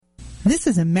This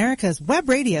is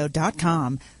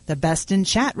americaswebradio.com, the best in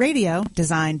chat radio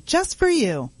designed just for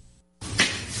you.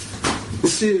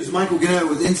 This is Michael Ganoe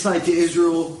with Insight to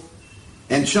Israel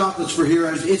and Chocolates for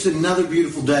Heroes. It's another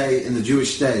beautiful day in the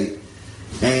Jewish state.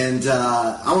 And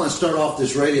I want to start off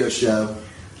this radio show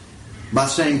by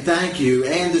saying thank you,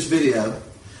 and this video,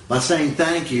 by saying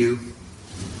thank you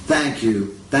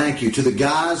to the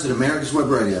guys at America's Web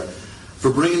Radio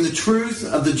for bringing the truth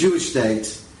of the Jewish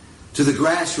state to the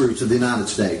grassroots of the United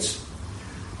States.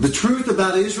 The truth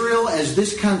about Israel as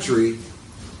this country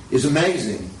is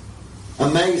amazing.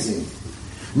 Amazing.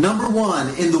 Number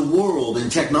one in the world in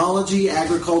technology,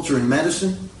 agriculture, and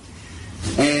medicine,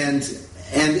 and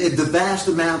the vast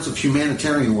amounts of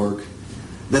humanitarian work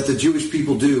that the Jewish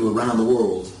people do around the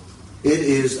world. It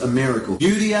is a miracle.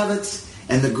 Beauty of it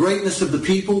and the greatness of the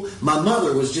people. My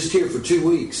mother was just here for 2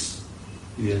 weeks.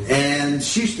 Yeah. And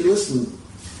she used to listen.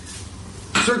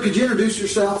 Sir, could you introduce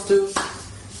yourself to us?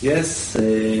 Yes,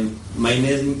 my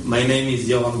name is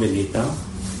Yoram Benita.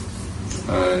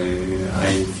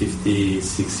 I'm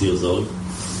 56 years old,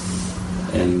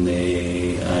 and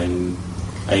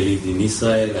I live in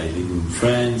Israel. I live in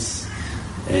France.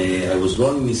 I was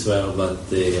born in Israel, but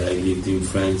I lived in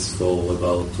France for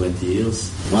about 20 years.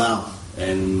 Wow!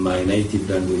 And my native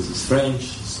language is French,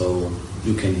 so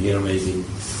you can hear maybe.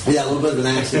 Yeah, a little bit of an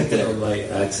accent there. My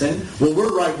accent. Well,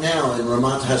 we're right now in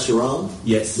Ramat HaSharon.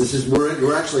 Yes.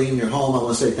 We're actually in your home. I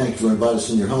want to say thank you for inviting us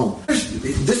in your home.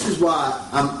 This is why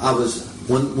I was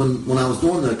when I was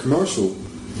doing the commercial.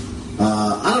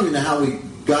 I don't even know how we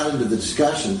got into the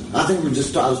discussion. I think I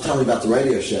was telling you about the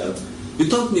radio show. You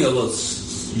told me about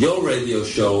your radio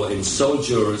show and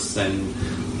soldiers and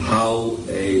how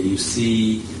you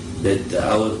see that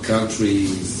our country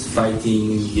is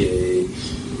fighting.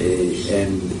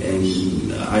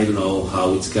 And I don't know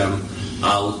how it's come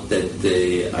out that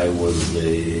I was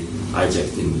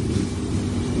hijacked in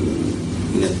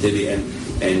Entebbe,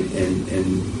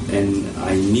 and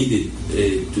I needed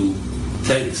to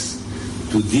thanks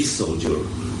to this soldier.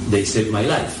 They saved my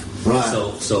life.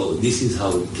 Right. So this is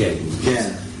how it came.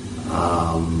 Yeah.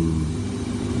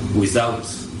 Without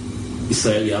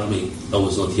Israeli army, I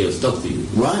was not here to talk to you.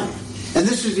 Right. And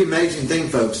this is the amazing thing,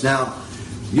 folks. Now,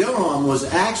 Yoram was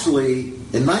actually,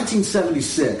 in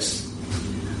 1976,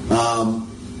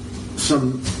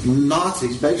 some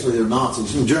Nazis, basically they're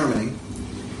Nazis from Germany,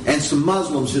 and some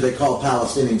Muslims who they call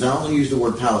Palestinians. I only use the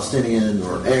word Palestinian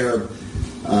or Arab.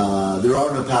 There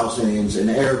are no Palestinians, and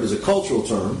Arab is a cultural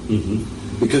term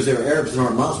because there are Arabs that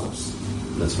aren't Muslims.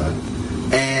 That's right.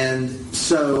 And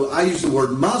so I use the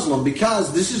word Muslim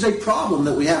because this is a problem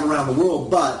that we have around the world,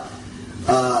 but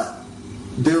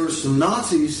there were some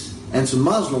Nazis and some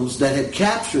Muslims that had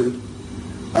captured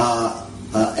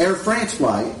Air France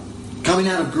flight coming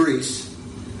out of Greece,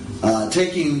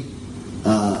 taking,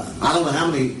 I don't know how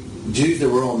many Jews there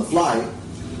were on the flight.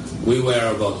 We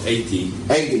were about 80.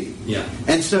 80. Yeah.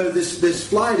 And so this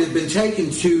flight had been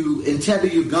taken to Entebbe,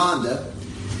 Uganda,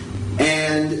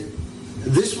 and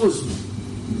this was,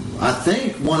 I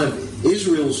think, one of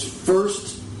Israel's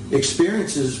first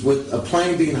experiences with a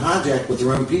plane being hijacked with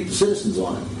their own people, citizens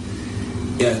on it.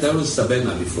 Yeah, that was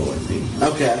Sabena before, I think.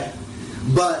 Okay.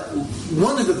 But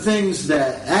one of the things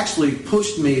that actually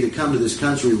pushed me to come to this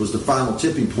country was the final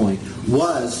tipping point,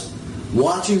 was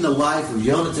watching the life of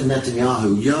Yoni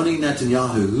Netanyahu,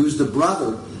 who's the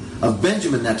brother of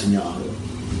Benjamin Netanyahu.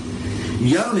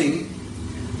 Yoni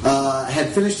had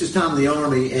finished his time in the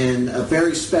army in a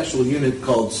very special unit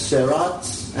called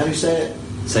Serat. How do you say it?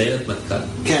 Sayeret Matkal.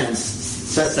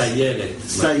 Sayeret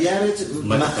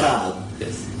Matkal.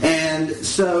 Yes. And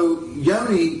so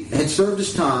Yoni had served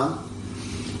his time,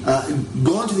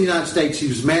 gone to the United States. He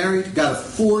was married, got a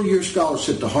 4-year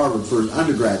scholarship to Harvard for his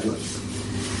undergraduate.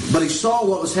 But he saw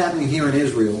what was happening here in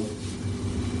Israel,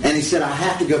 and he said, I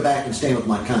have to go back and stand with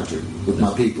my country, with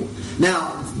my people.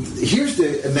 Now, here's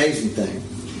the amazing thing.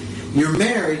 You're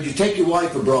married, you take your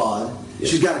wife abroad, yes.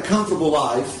 She's got a comfortable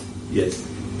life. Yes.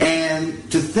 And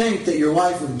to think that your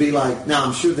wife would be like, now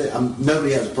I'm sure that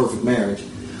nobody has a perfect marriage,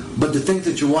 but to think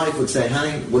that your wife would say,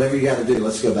 honey, whatever you got to do,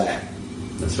 let's go back.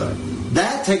 That's right.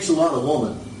 That takes a lot of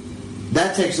woman.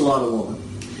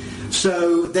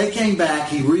 So they came back,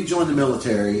 he rejoined the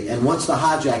military, and once the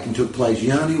hijacking took place,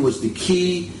 Yoni was the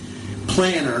key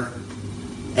planner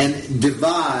and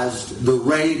devised the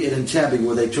raid at Entebbe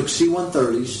where they took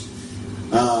C-130s.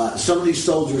 Some of these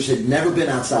soldiers had never been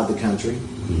outside the country.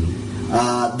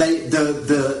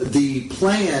 The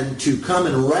plan to come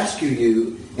and rescue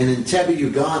you in Entebbe,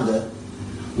 Uganda,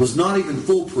 was not even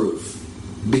foolproof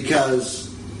because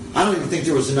I don't even think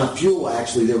there was enough fuel.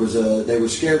 Actually, they were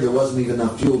scared there wasn't even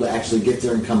enough fuel to actually get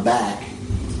there and come back.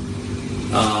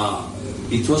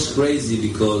 It was crazy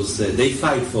because they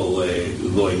fight for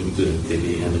going to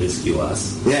Italy and rescue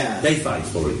us. Yeah. They fight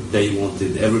for it.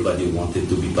 Everybody wanted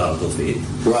to be part of it.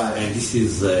 Right. And this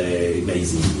is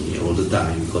amazing me all the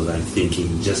time because I'm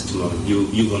thinking just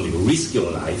you're going to risk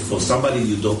your life for somebody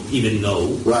you don't even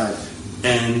know. Right.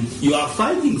 And you are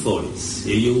fighting for this.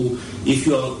 If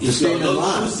you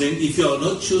are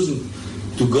not choosing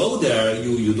to go there,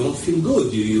 you don't feel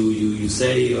good. You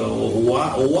say,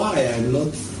 why I'm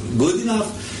not good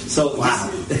enough. So wow.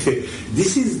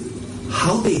 This is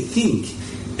how they think,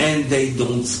 and they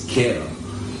don't scare.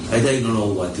 I don't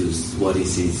know what is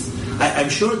it. I'm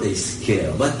sure they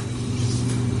scare, but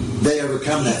they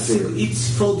overcome that fear. It's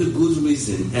for the good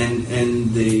reason, and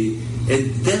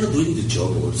they're doing the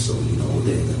job also.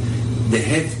 They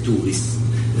have to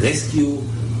rescue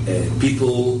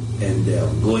people, and they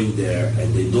are going there,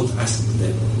 and they don't ask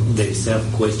themselves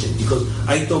questions. Because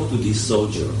I talked to this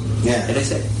soldier, and I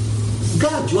said,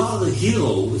 God, you are a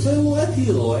hero. He said, what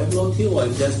hero? I'm not hero.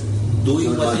 I'm just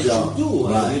doing what I should do.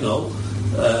 Right.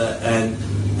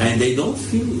 And they don't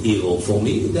feel hero. For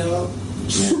me, they are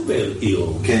super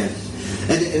hero. Okay.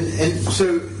 And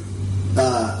so,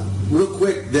 real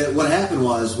quick, what happened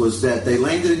was that they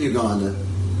landed in Uganda.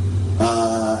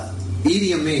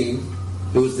 Idi Amin,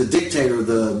 who was the dictator,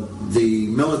 the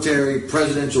military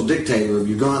presidential dictator of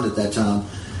Uganda at that time,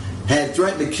 had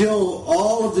threatened to kill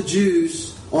all of the Jews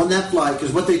on that flight,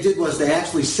 because what they did was they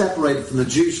actually separated from the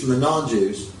Jews from the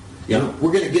non-Jews. Yeah.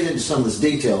 We're going to get into some of this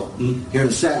detail here in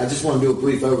a second. I just want to do a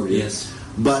brief overview. Yes.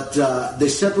 But they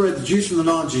separated the Jews from the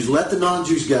non-Jews, let the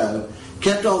non-Jews go,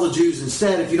 kept all the Jews, and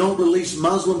said, if you don't release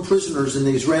Muslim prisoners in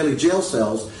the Israeli jail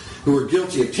cells who are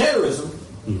guilty of terrorism,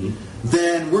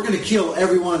 then we're going to kill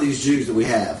every one of these Jews that we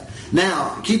have.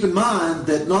 Now, keep in mind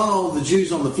that not all of the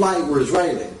Jews on the flight were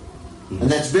Israeli. And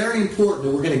that's very important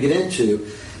that we're going to get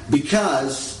into,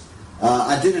 because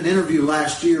I did an interview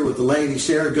last year with the lady,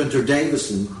 Sarah Gunter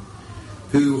Davison,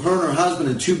 who her and her husband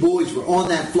and 2 boys were on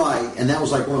that flight, and that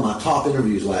was like one of my top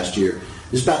interviews last year.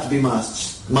 It's about to be my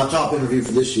top interview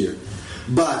for this year.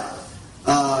 But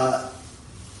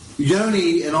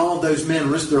Yoni and all of those men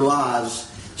risked their lives,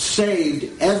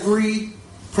 saved every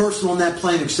person on that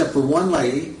plane except for one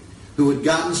lady who had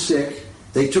gotten sick.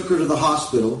 They took her to the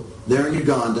hospital there in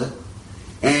Uganda,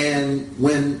 and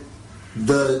when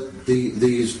the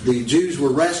Jews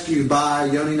were rescued by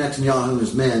Yoni Netanyahu and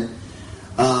his men,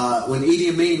 when Idi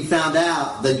Amin found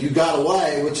out that you got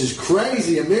away, which is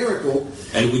crazy, a miracle.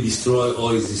 And we destroyed all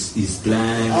his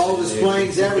planes. All his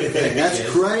planes, everything. That's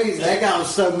crazy. That guy was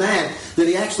so mad that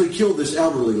he actually killed this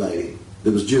elderly lady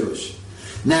that was Jewish.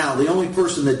 Now, the only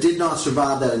person that did not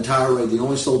survive that entire raid, the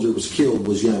only soldier that was killed,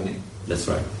 was Yoni. That's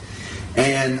right.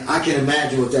 And I can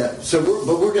imagine what that...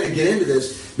 But we're going to get into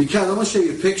this, because I'm going to show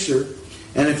you a picture.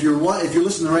 And if you're listening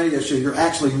to the radio show, you're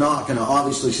actually not going to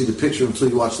obviously see the picture until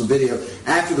you watch the video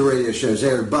after the radio show is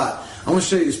aired. But I'm going to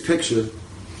show you this picture.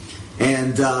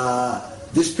 And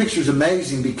this picture is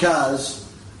amazing because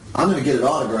I'm going to get it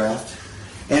autographed.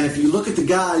 And if you look at the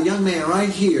guy, young man right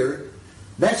here,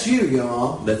 that's you,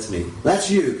 Yoram. That's me. That's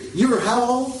you. You were how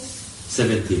old?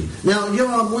 17. Now,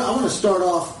 Yoram, I want to start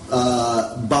off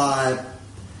by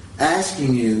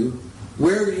asking you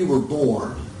where you were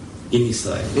born. In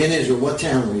Israel. In Israel. What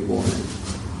town were you born in?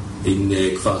 In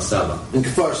Kfar Saba. In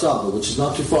Kfar Saba, which is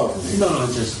not too far from here. No,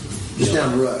 just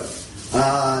down the road.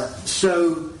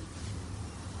 So,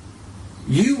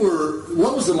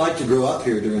 what was it like to grow up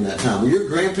here during that time? Where were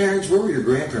your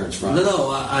grandparents from?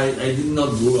 No, I did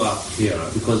not grow up here,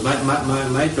 because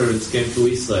my parents came to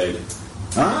Israel.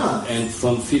 And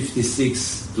from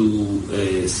 56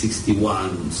 to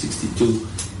 61, 62,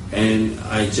 and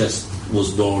I just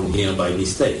was born here by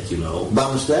mistake,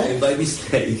 By mistake? By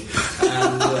mistake.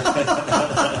 And,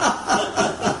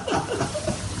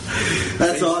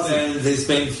 that's awesome. And they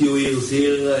spent a few years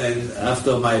here, and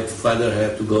after my father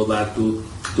had to go back to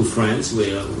France.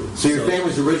 So your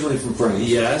family's originally from France?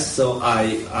 Yes, so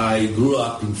I grew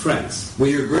up in France. Well,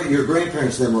 your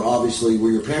grandparents then were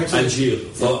your parents? Algeria.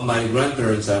 My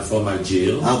grandparents are from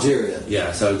Algeria. Algeria?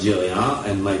 Yes, Algeria.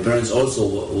 And my parents also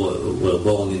were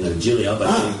born in Algeria, but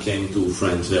they came to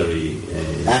France very...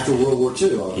 after World War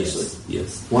II, obviously.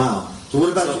 Yes. Wow. So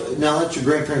what about... now that's your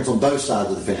grandparents on both sides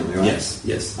of the family, right?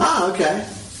 Yes. Okay.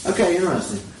 Okay,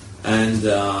 interesting. And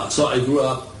so I grew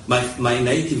up... My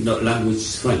native language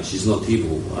is French, it's not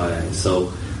Hebrew.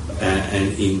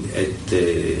 And in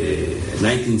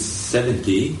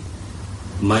 1970,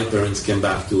 my parents came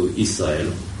back to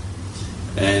Israel,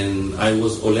 And I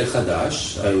was Oleh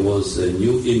Hadash. I was a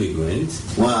new immigrant.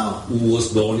 Wow. Who was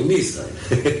born in Israel.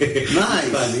 Nice.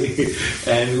 Funny.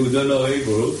 And who don't know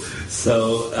Hebrew.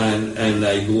 So, and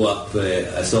I grew up,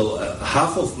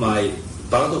 part of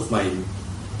my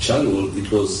childhood,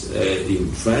 it was in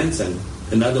France and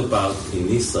another part in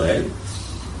Israel.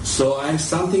 So I'm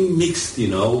something mixed,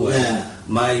 Yeah.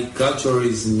 My culture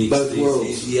is mixed. Both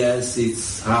worlds. Yes,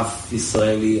 it's half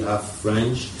Israeli, half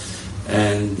French.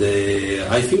 And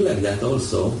I feel like that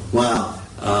also. Wow.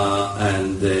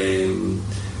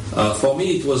 For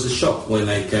me, it was a shock when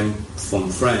I came from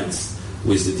France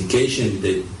with education,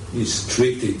 that is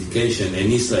strict education.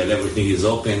 In Israel, everything is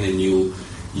open, and you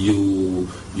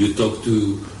talk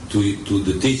to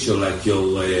the teacher like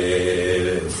your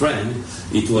friend.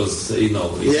 It was,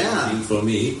 interesting for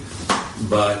me.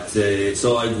 But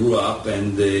so I grew up,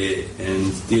 and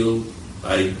still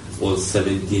I was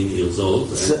 17 years old.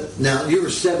 Now, you were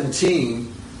 17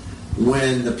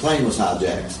 when the plane was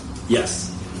hijacked.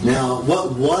 Yes. Now,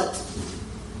 were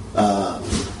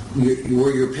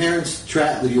your parents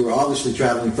you were obviously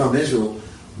traveling from Israel,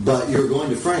 but you were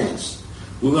going to France?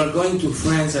 We were going to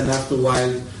France, and after a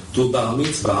while to Bar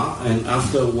Mitzvah, and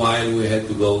after a while we had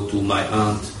to go to my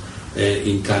aunt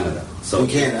in Canada. So in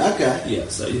Canada, okay.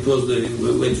 Yes, it was the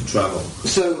way to travel.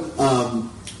 So,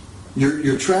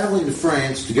 you're traveling to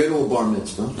France to go to a bar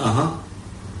mitzvah. Uh-huh.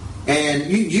 And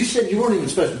you said you weren't even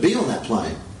supposed to be on that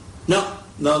plane. No,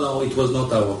 it was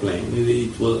not our plane.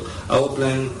 It was our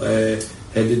plane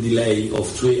had a delay of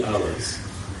 3 hours.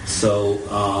 So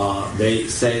they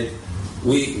said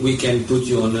we can put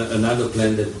you on another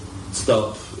plane that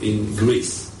stopped in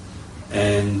Greece.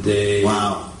 And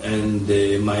wow. And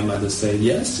my mother said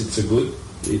yes, it's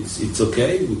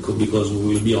okay because we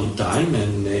will be on time,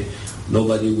 and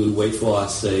nobody will wait for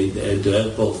us at the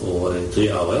airport for 3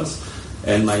 hours.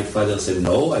 And my father said,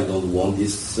 no, I don't want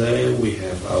this. We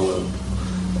have our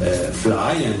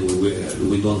fly, and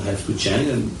we don't have to change.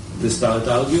 And they started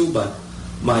to argue, but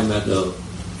my mother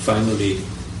finally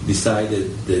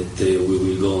decided that we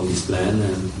will go on this plan,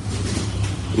 and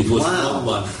it was not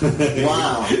one.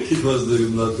 Wow. It was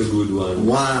not a good one.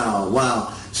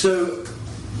 Wow. So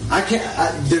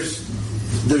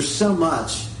there's so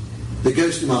much that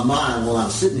goes through my mind while I'm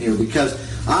sitting here, because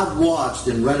I've watched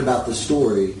and read about this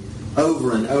story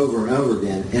over and over and over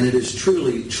again, and it is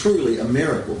truly, truly a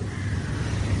miracle.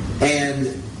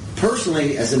 And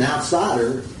personally, as an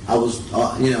outsider, I was,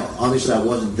 obviously I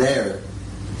wasn't there,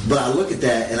 but I look at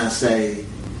that and I say,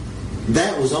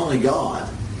 that was only God.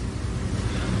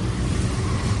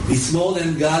 It's more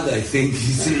than God, I think.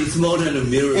 It's more than a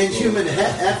miracle. And human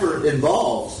effort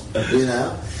involved,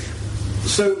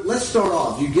 So let's start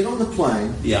off. You get on the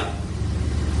plane. Yeah.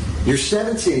 You're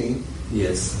 17.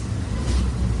 Yes.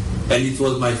 And it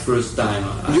was my first time.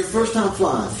 Your first time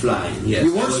flying? Flying, yes.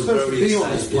 You weren't supposed to be on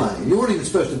this plane. You weren't even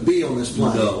supposed to be on this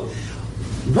plane. No.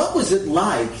 What was it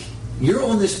like? You're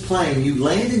on this plane. You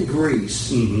land in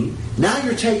Greece. Mm-hmm. Now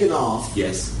you're taking off.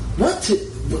 Yes.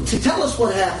 To tell us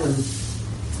what happened.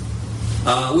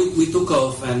 We took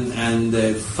off,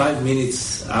 and 5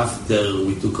 minutes after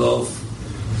we took off,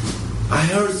 I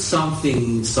heard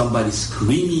somebody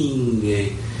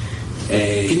screaming.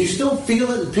 Can you still feel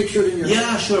it and picture it in your head?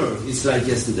 Yeah, sure. It's like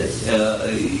yesterday.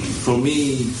 For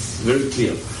me, it's very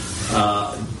clear.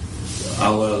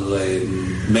 Our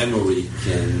memory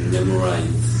can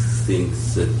memorize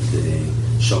things that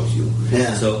shock you.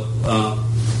 Yeah. So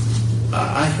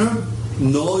I heard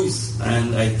noise,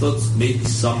 and I thought maybe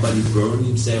somebody burned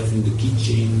himself in the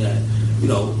kitchen.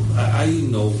 I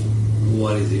didn't know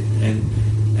what is it.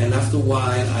 And after a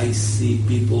while, I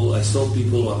saw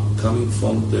people coming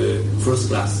from the first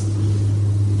class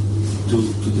to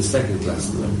the second class.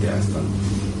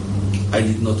 I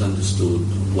did not understood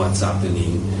what's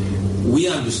happening. We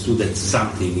understood that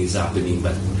something is happening,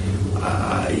 but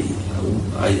I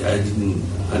didn't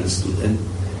understood. And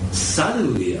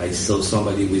suddenly, I saw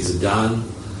somebody with a gun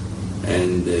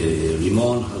and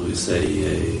limon, how do you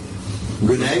say?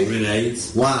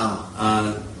 Grenades. Wow.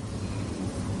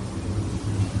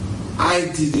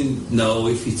 I didn't know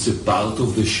if it's a part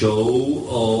of the show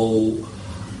or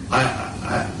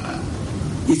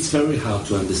it's very hard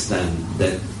to understand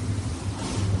that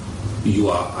you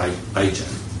are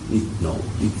hijacked.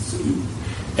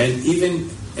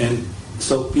 And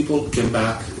so people came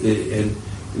back and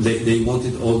they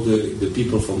wanted all the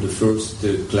people from the first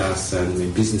class and the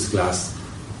business class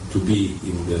to be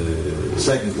in the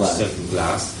second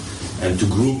class and to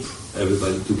group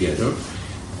everybody together.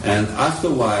 And after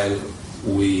a while,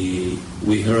 we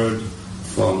heard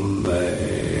from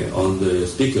on the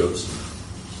speakers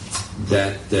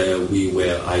that we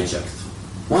were hijacked.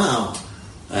 Wow!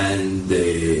 and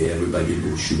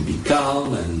everybody should be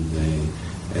calm,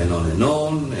 and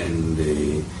on, and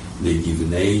they give a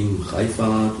name,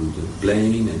 Haifa, to the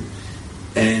plane,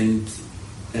 and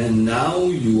now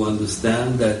you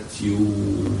understand that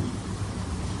you're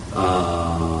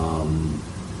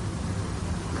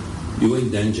in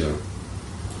danger.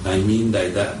 I mean by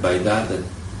that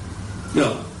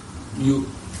you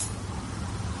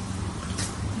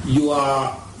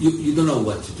don't know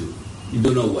what to do. You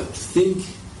don't know what to think.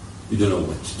 You don't know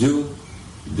what to do.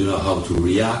 You don't know how to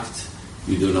react.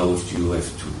 You don't know if you have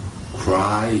to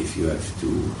cry, if you have to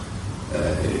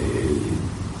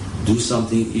do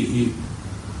something.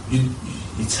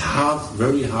 It's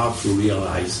very hard to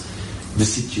realize the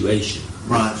situation.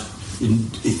 Right.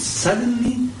 It's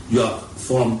suddenly you are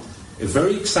from a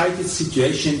very excited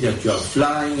situation that you are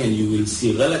flying and you will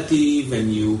see a relative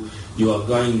and you are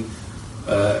going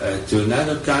to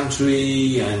another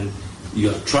country and you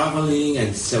are traveling and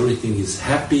everything is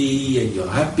happy and you're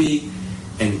happy,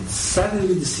 and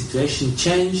suddenly the situation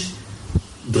changed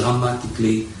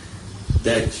dramatically,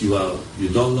 that you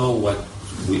don't know what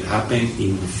will happen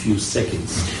in a few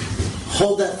seconds.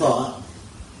 Hold that thought.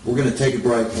 We're going to take a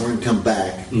break and we're going to come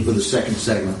back for the second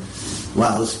segment.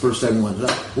 Wow, this is the first segment.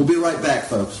 We'll be right back,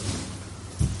 folks.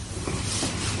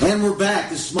 And we're back.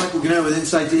 This is Michael Ganoe with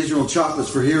Insight to Israel, Chocolates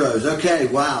for Heroes. Okay,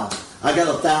 wow. I got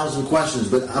 1,000 questions,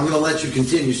 but I'm going to let you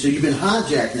continue. So you've been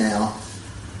hijacked now.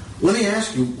 Let me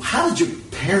ask you, how did your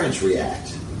parents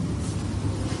react?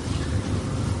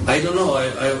 I don't know.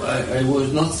 I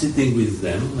was not sitting with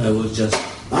them. I was just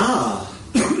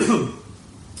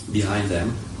behind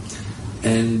them.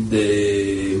 And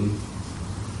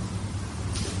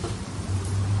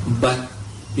but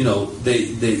you know,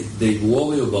 they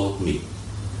worry about me,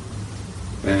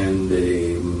 and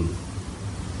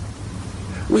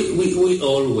we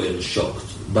all were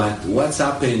shocked. But what's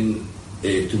happened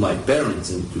to my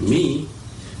parents and to me,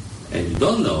 and you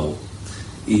don't know,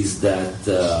 is that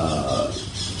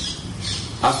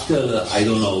after I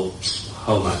don't know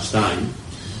how much time,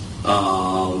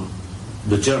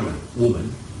 the German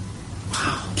woman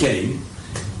came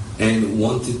and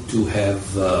wanted to have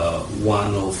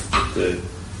one of the.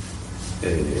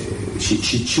 She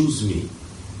chose me.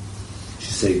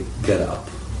 She said, "Get up,"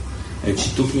 and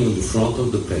she took me on the front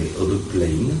of the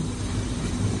plane,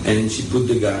 and she put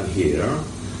the gun here,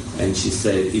 and she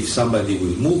said, "If somebody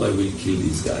will move, I will kill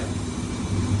this guy."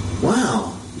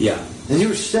 Wow. Yeah. And you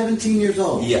were 17 years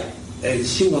old. Yeah. And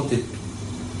she wanted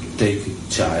to take a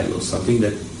child or something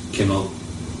that cannot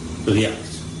react.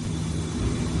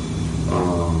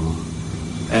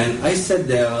 And I sat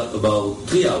there about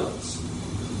 3 hours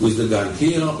with the gun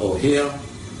here or here,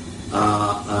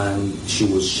 and she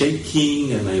was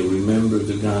shaking, and I remember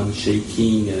the gun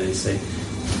shaking, and I said,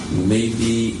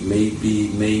 maybe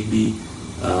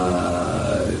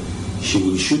she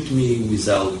will shoot me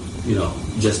without,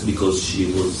 just because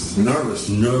she was nervous,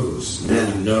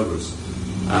 very nervous.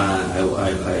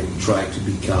 I tried to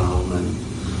be calm, and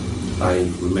I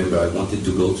remember I wanted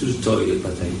to go to the toilet,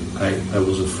 but I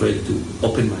was afraid to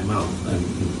open my mouth and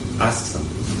ask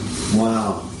something.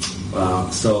 Wow.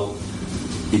 So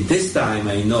at this time,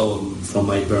 I know from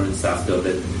my parents after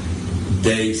that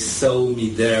they saw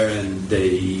me there and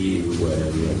they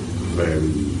were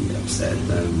very upset,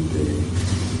 and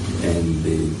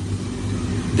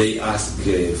they asked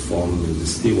from the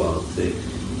steward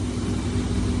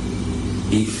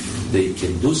if they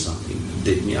can do something to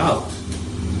take me out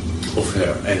of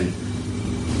her. And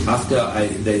after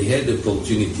they had the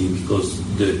opportunity, because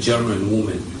the German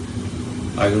woman,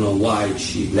 I don't know why,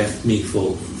 she left me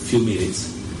for a few minutes,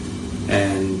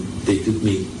 and they took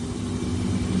me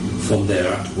from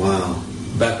there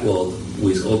backward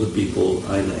with all the people,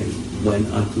 and I went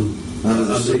under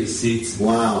the seat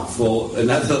for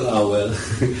another hour,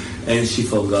 and she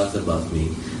forgot about me,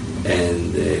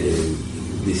 and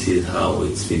this is how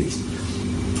it's finished.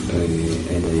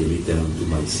 And I returned to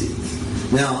my seat.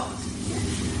 Now,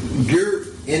 you're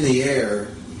in the air,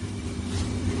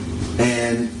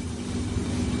 and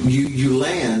you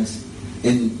land,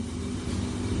 and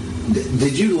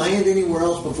did you land anywhere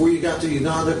else before you got to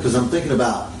Uganda? Because I'm thinking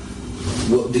about,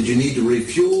 did you need to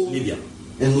refuel? Libya.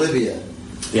 In Libya.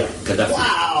 Yeah, Gaddafi.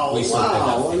 Wow,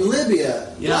 Gaddafi. In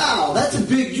Libya. Yeah. Wow, that's a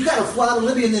big, you got to fly to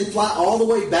Libya and then fly all the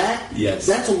way back? Yes.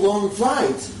 That's a long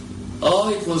flight. Oh,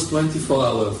 it was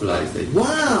 24-hour flight.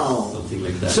 Wow. Something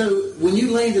like that. So when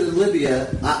you landed in Libya,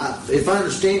 if I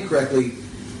understand correctly,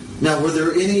 now were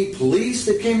there any police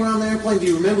that came around the airplane? Do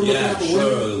you remember looking out the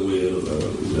window?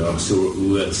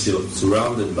 We were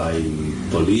surrounded by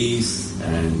police,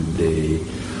 and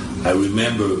I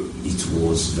remember it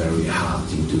was very hot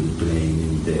into the plane,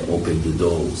 and they opened the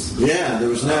doors. Yeah, there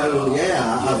was no.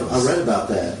 I read about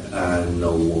that.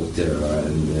 No water,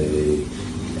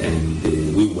 and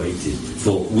we waited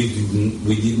for. We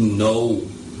didn't know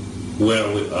where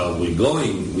we're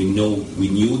going. We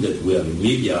knew that we are in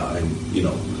Libya, and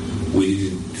we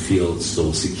didn't feel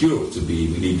so secure to be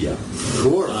in Libya.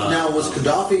 Sure. Now, was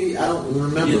Gaddafi? I don't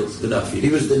remember. Yes, Gaddafi. He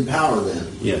was in power then.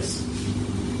 Yes.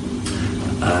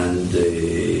 And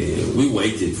we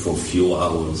waited for a few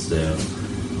hours there,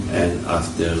 and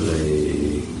after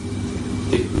they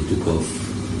took off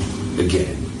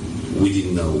again, we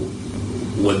didn't know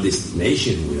what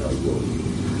destination we are going.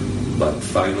 But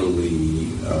finally,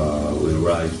 we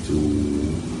arrived to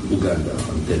Uganda,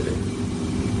 Entebbe,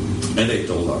 and they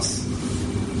told us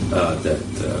that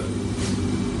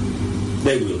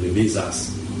they will release us.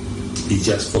 It's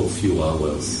just for a few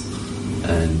hours.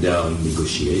 And they are in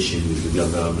negotiation with the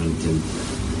government, and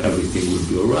everything will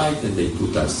be all right, and they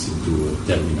put us into a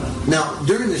terminal. Now,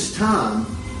 during this time,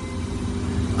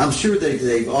 I'm sure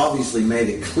they've obviously made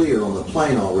it clear on the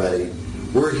plane already,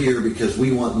 we're here because we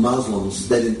want Muslims,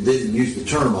 they didn't use the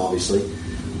term, obviously,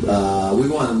 we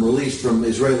want them released from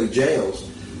Israeli jails.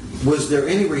 Was there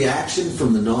any reaction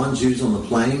from the non-Jews on the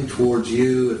plane towards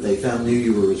you if they knew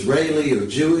you were Israeli or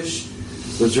Jewish?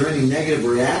 Was there any negative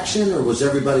reaction, or was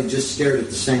everybody just scared at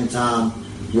the same time,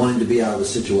 wanting to be out of the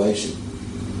situation?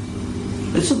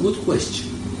 That's a good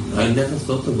question. I never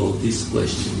thought about this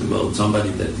question, about somebody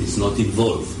that is not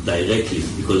involved directly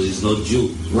because he's not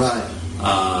Jew. Right.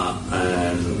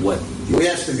 And what... We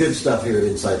ask the good stuff here at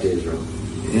Insight to Israel.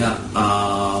 Yeah.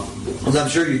 I'm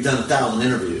sure you've done 1,000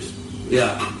 interviews.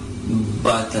 Yeah,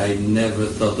 but I never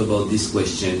thought about this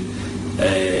question.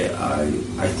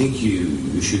 I think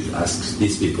you should ask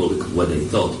these people what they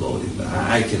thought about it.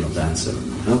 I cannot answer.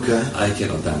 Okay. I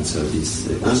cannot answer this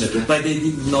question. But they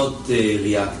did not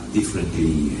react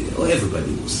differently.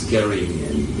 Everybody was scaring,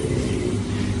 and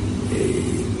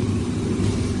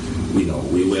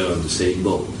we were on the same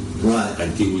boat. Right.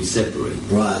 Until we separate.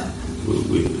 Right. But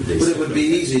it would be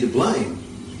easy to blame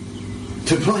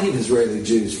Israeli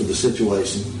Jews for the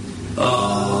situation.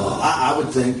 I would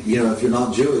think, if you're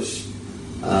not Jewish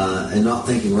and not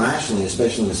thinking rationally,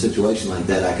 especially in a situation like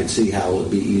that, I could see how it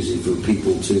would be easy for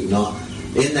people to not,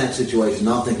 in that situation,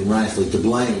 not thinking rationally, to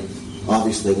blame.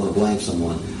 Obviously, they want to blame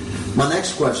someone. My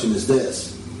next question is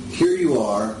this. Here you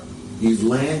are, you've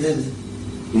landed,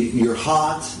 you're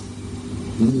hot,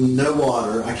 no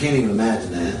water. I can't even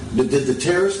imagine that. Did the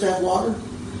terrorists have water?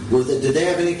 Did they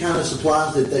have any kind of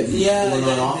supplies that they were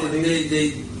not offering?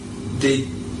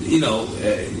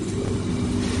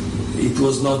 It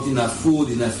was not enough food,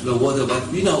 enough water,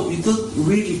 but you don't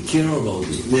really care about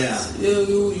it. Yeah.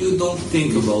 You don't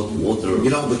think about water. You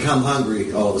don't become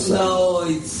hungry all of a sudden. No,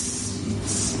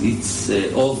 it's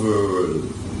over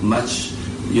much.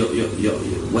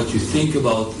 What you think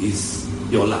about is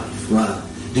your life. Right.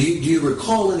 Do you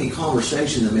recall any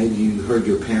conversation that maybe you heard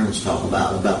your parents talk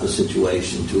about the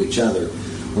situation to each other,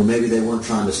 or maybe they weren't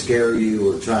trying to scare you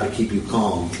or try to keep you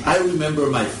calm? I remember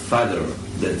my father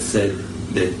that said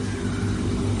that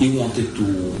he wanted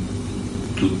to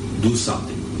do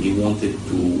something. He wanted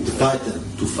to fight them.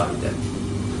 To fight them.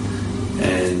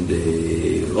 And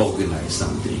organize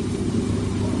something.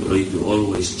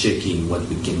 Always checking what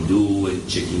we can do and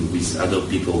checking with other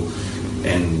people.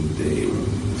 And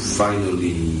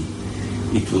finally,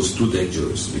 it was too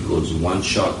dangerous because one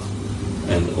shot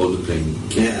and all the plane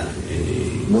came. Yeah.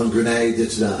 One grenade,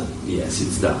 it's done. Yes,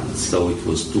 it's done. So it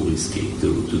was too risky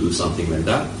to do something like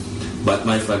that. But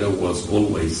my father was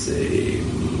always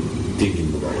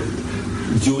thinking about it.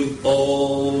 During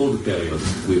all the period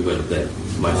we were there,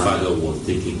 my father was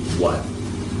thinking,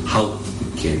 how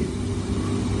we can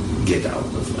get out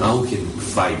of it? How we can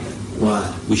fight them?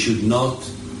 Right. We should not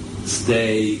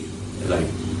stay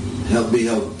be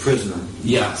held prisoner.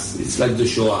 Yes, it's like the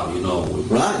Shoah,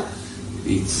 Right.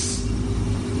 It's,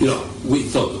 we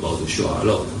thought about the Shoah a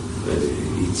lot.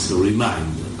 It's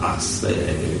remind us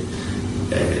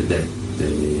that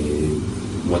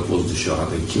what was the Shoah?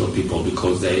 They killed people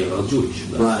because they are Jewish.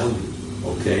 Right.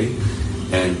 Okay?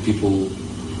 And people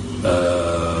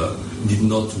did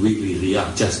not really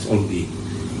react, just only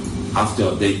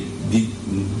after they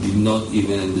did not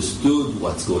even understood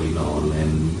what's going on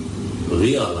and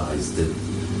realized that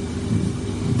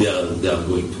they are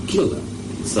going to kill them.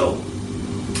 So,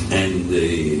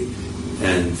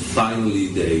 and finally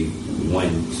they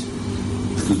went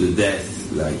to the death,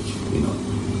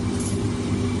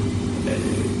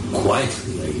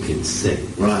 quietly, I can say.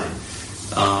 Right.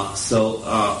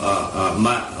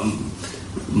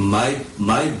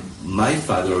 My my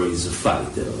father is a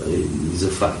fighter. He's a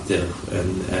fighter,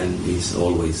 and he's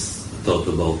always thought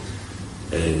about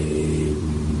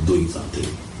doing something.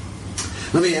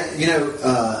 Let me,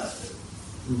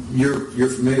 you're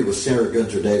familiar with Sarah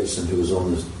Gunter Davison,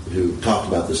 who talked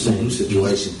about the same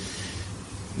situation.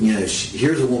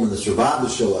 Here's a woman that survived the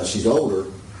Shoah. She's older,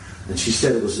 and she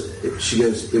said it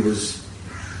was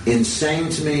insane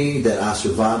to me that I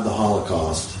survived the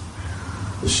Holocaust,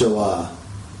 the Shoah,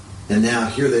 and now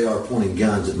here they are pointing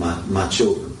guns at my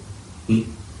children.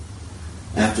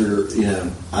 After,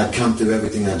 I'd come through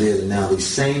everything I did, and now the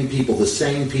same people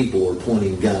are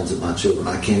pointing guns at my children.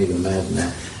 I can't even imagine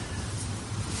that.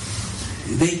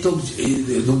 They talk,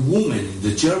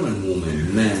 the German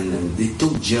woman, man, they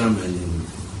talk German and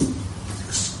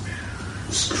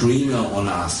scream on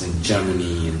us in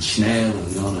Germany and Schnell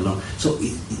and on and on. So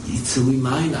it's a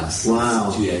remind us of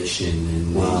the situation,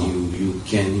 and you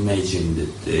can imagine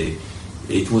that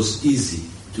it was easy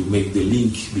to make the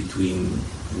link between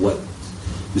what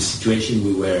the situation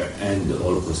we were and the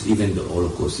Holocaust. Even the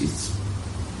Holocaust is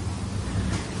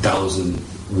 1,000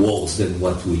 worse than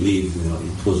what we live.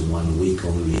 It was 1 week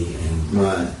only,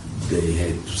 and they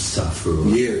had to suffer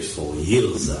years. For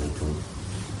years. I don't.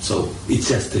 So it's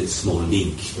just a small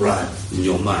link in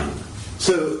your mind.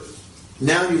 So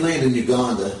now you land in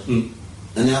Uganda, and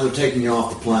now they're taking you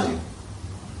off the plane,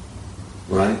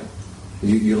 right?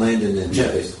 You land in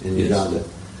Entebbe in Uganda,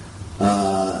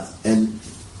 and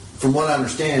from what I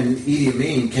understand, Idi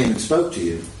Amin came and spoke to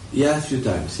you. Yeah, a few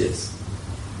times, yes.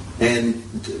 And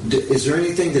is there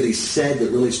anything that he said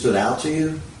that really stood out to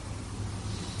you?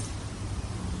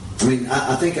 I mean,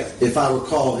 I think if I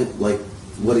recall, like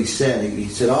what he said, he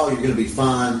said, "Oh, you're going to be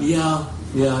fine." Yeah.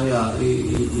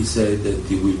 He said that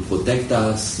he will protect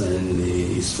us, and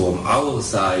he's from our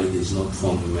side. He's not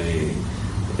from,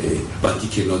 but he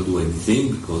cannot do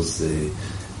anything because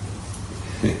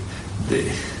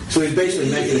So he's basically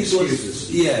making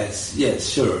excuses. Yes,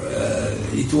 sure.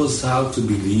 It was hard to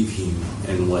believe him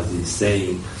and what he's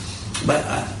saying. But,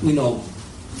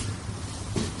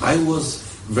 I was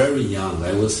very young.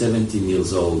 I was 17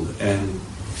 years old. And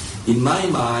in my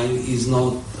mind,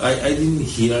 I didn't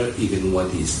hear even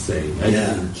what he's saying. I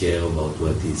didn't care about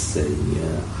what he's saying.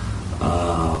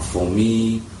 For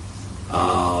me,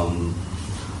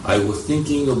 I was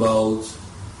thinking about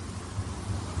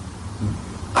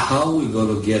how we're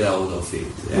going to get out of it,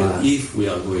 and if we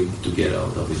are going to get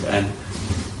out of it. And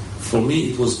for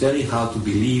me, it was very hard to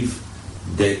believe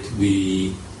that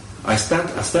I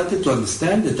started to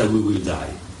understand that we will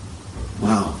die.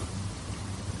 Wow.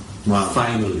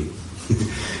 Finally.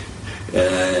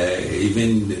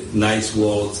 Even nice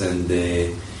words, and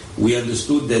we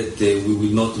understood that we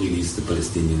will not release the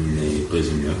Palestinian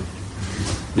prisoner.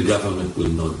 The government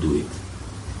will not do it.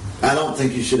 I don't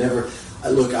think you should ever...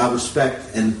 Look, I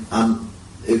respect, and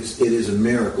it is a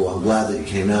miracle. I'm glad that you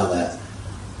came out of that.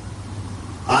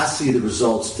 I see the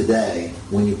results today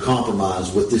when you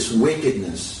compromise with this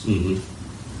wickedness.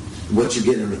 What you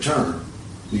get in return,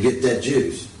 you get dead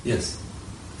Jews. Yes.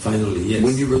 Finally, yes.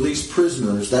 When you release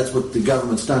prisoners, that's what the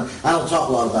government's done. I don't talk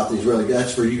a lot about the Israeli.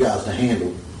 That's for you guys to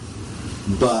handle.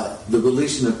 But the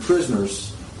releasing of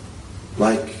prisoners,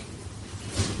 like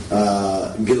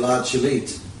Gilad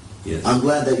Shalit. Yes. I'm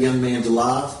glad that young man's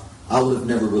alive. I would have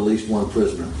never released one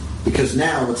prisoner. Because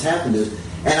now what's happened is,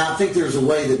 and I think there's a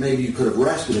way that maybe you could have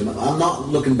rescued him. I'm not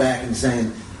looking back and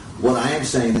saying, what I am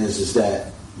saying is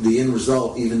that the end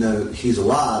result, even though he's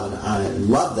alive, and I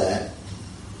love that,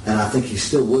 and I think he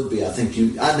still would be. I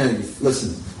know you,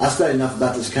 listen, I studied enough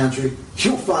about this country,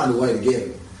 you'll find a way to get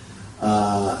him.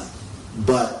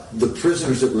 But the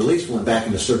prisoners that released went back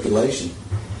into circulation.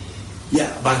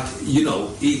 Yeah, but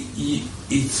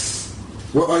it's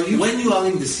when you are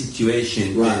in the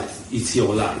situation that it's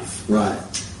your life,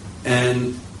 right?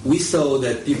 And we saw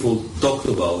that people talked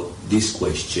about this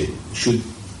question: should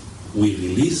we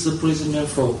release the prisoner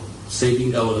for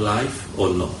saving our life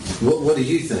or not? What do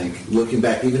you think, looking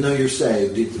back? Even though you're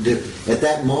saved, at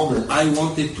that moment, I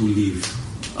wanted to leave.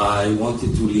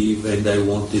 And I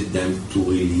wanted them to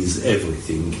release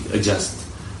everything. I just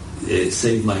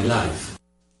saved my life.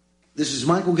 This is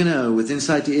Michael Ganoe with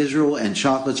Insight to Israel and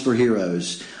Chocolates for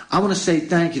Heroes. I want to say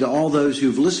thank you to all those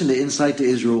who've listened to Insight to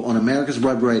Israel on America's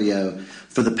Web Radio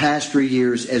for the past 3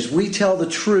 years as we tell the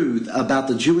truth about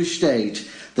the Jewish state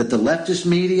that the leftist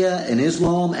media and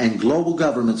Islam and global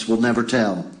governments will never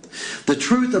tell. The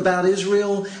truth about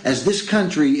Israel as this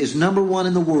country is number one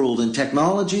in the world in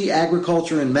technology,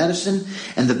 agriculture, and medicine,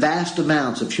 and the vast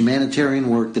amounts of humanitarian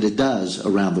work that it does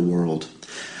around the world.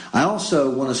 I also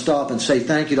want to stop and say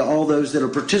thank you to all those that are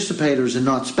participators and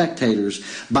not spectators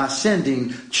by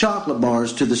sending chocolate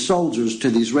bars to the soldiers, to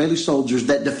the Israeli soldiers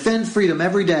that defend freedom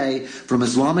every day from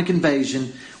Islamic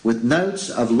invasion with notes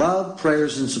of love,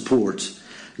 prayers, and support.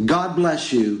 God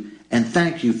bless you, and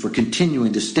thank you for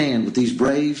continuing to stand with these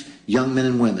brave young men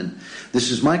and women.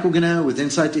 This is Michael Ganoe with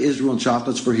Insight to Israel and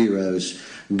Chocolates for Heroes.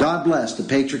 God bless the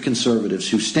patriot conservatives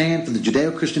who stand for the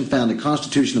Judeo-Christian founded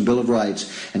Constitution and Bill of Rights,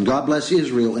 and God bless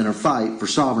Israel in her fight for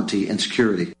sovereignty and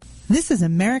security. This is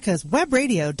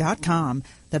americaswebradio.com,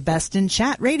 the best in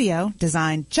chat radio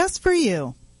designed just for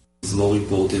you. It's more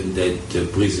important than the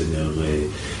prisoner.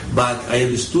 But I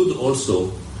understood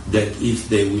also that if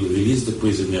they will release the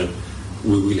prisoner,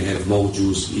 we will have more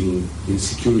Jews in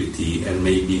security, and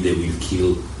maybe they will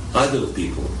kill other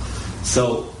people.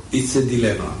 So it's a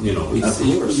dilemma, you know. It's, of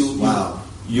course. Wow.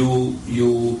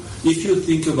 If you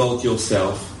think about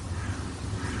yourself,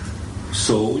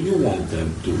 so you want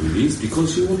them to release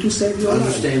because you want to save your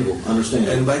life.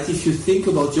 Understandable. But if you think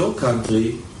about your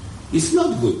country, it's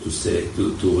not good to say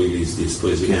to release this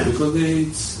prisoner because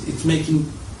it's making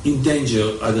in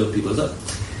danger other people.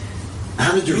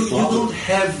 How did you don't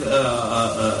have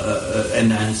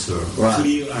an answer,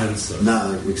 clear answer.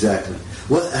 No, exactly.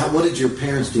 What did your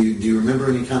parents do? Do you remember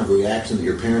any kind of reaction that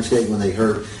your parents gave when they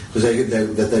heard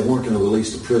that they weren't going to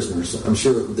release the prisoners? I'm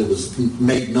sure that was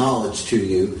made knowledge to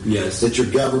you that your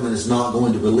government is not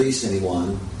going to release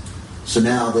anyone. So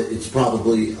now that it's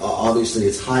probably, obviously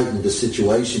it's heightened the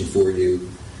situation for you,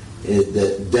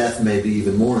 that death may be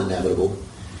even more inevitable.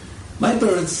 My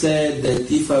parents said that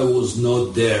if I was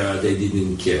not there, they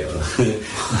didn't care.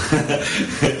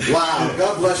 Wow,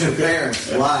 God bless your parents.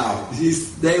 Wow.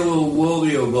 They were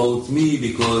worried about me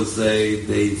because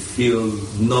they feel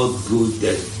not good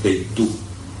that they took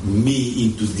me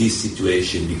into this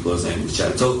situation because I'm a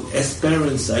child. So as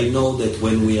parents, I know that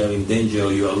when we are in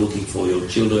danger, you are looking for your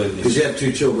children. Because you have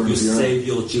two children. You save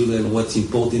your children. What's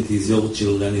important is your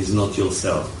children, is not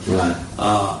yourself. Right.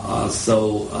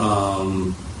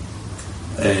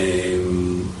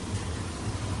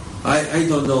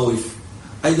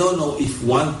 I don't know if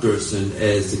one person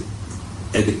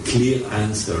had a clear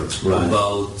answer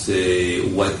about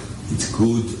what it's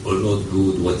good or not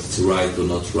good, what it's right or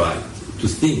not right. To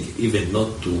think, even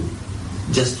not to,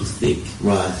 just to think.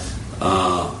 Right.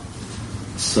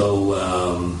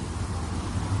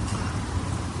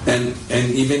 And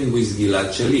even with Gilad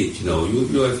Shalit, you know,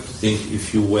 you have to think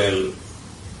if you were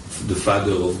the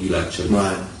father of Gilad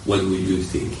Shalit, what would you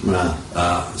think? Right.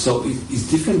 So it's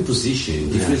different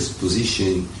position.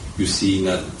 Position, you see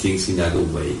things in another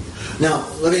way. Now,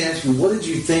 let me ask you, what did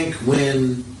you think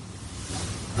when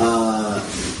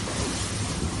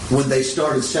they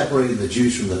started separating the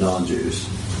Jews from the non-Jews?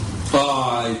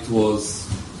 It was,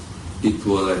 I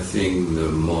think, the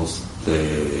most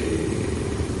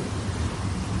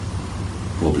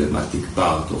problematic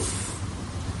part of.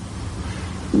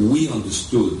 We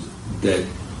understood that,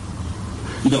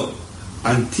 you know,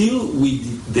 until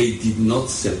they did not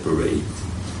separate,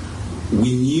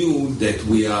 we knew that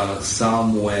we are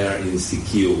somewhere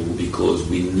insecure because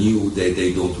we knew that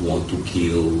they don't want to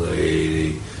kill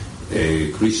a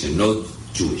Christian, not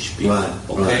Jewish people. Right,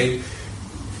 okay? Right.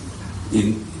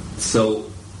 So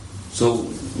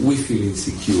we feel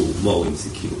insecure, more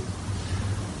insecure.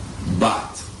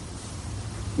 But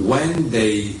when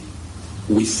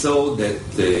we saw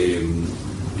that they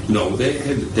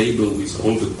had a table with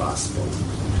all the passports,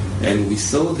 and we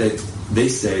saw that they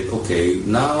said, okay,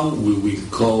 now we will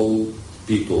call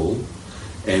people,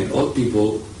 and all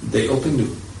people, they opened,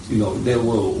 there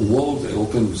were walls, they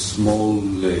opened a small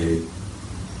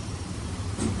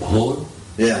hall.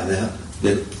 Yeah.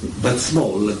 But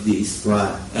small, like this.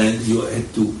 Right. And you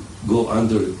had to go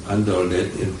under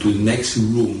that and to the next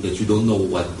room that you don't know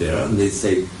what there. And they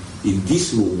say, in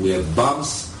this room we have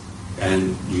bombs,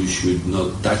 and you should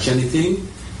not touch anything,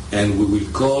 and we will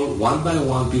call one by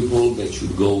one people that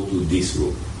should go to this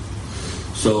room.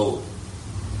 So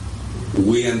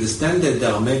we understand that they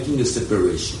are making a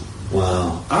separation.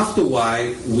 Wow. After a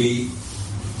while, we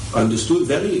understood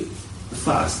very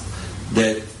fast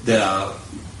that they are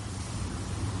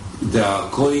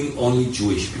calling only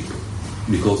Jewish people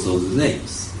because of the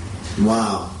names.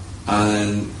 Wow.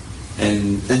 And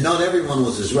not everyone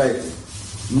was Israeli.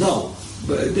 No,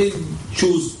 but they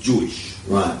choose Jewish.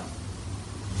 Right.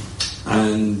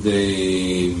 And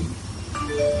it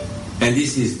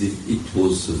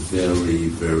was a very,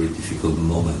 very difficult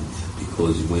moment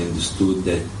because we understood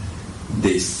that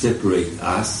they separate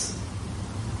us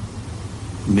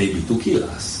maybe to kill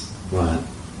us. Right.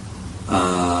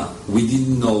 We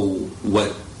didn't know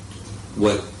what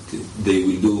they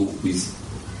will do with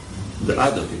the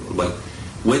other people. But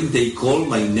when they call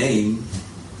my name,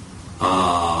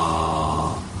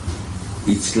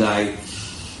 it's like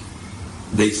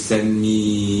they send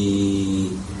me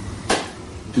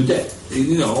to death.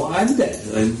 I'm dead.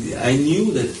 And I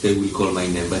knew that they will call my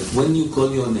name, but when you call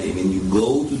your name and you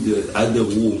go to the other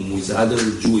room with other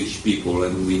Jewish people,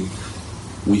 and we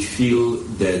feel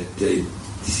that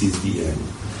this is the end.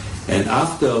 And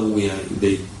after we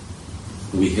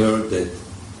heard that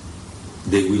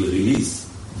they will release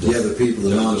the other people,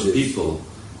 the other people,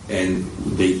 and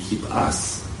they keep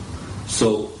us.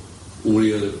 So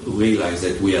we realized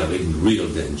that we are in real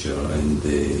danger, and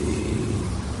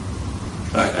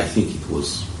I think it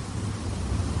was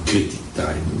critical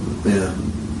time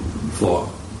for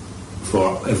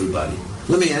everybody.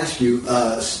 Let me ask you,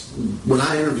 when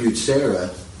I interviewed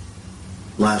Sarah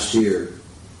last year,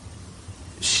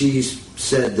 she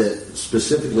said that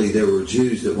specifically there were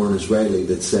Jews that weren't Israeli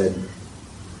that said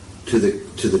to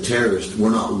the terrorists, "We're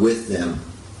not with them.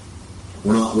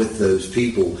 We're not with those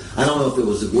people." I don't know if it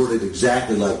was worded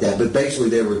exactly like that, but basically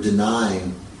they were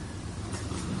denying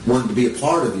wanting to be a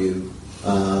part of you.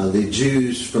 The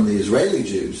Jews from the Israeli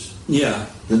Jews,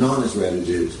 the non-Israeli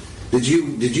Jews. Did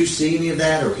you see any of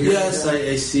that or hear? Yes,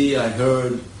 I see. I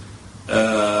heard.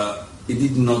 It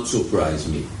did not surprise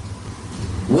me.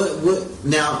 What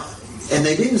now? And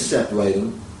they didn't separate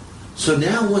them. So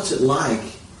now, what's it like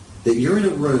that you're in a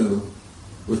room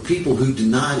with people who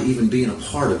denied even being a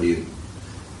part of you,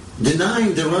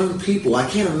 denying their own people? I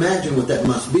can't imagine what that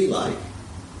must be like.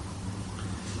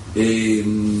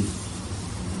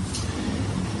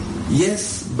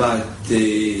 Yes, but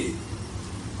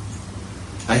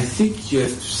I think you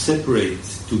have to separate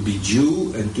to be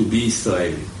Jew and to be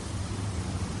Israeli.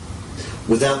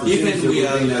 Without the Even Jews, we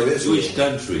there are would be no a Israel. Jewish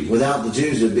country. Without the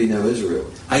Jews, there'd be no Israel.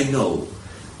 I know,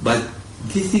 but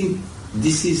this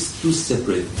is two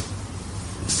separate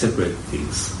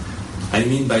things. I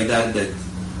mean by that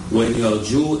when you are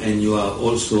Jew and you are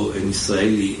also an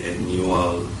Israeli, and you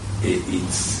are,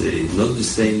 it's not the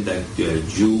same that you are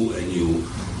Jew and you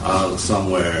are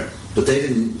somewhere. But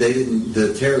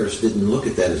the terrorists didn't look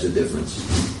at that as a difference.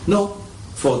 No,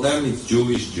 for them it's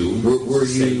Jewish Jew. Were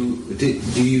you? Do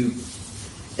you?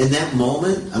 In that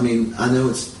moment, I mean, I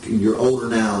know you're older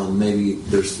now, and maybe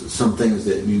there's some things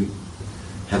that you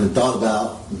haven't thought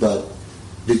about. But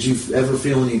did you ever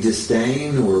feel any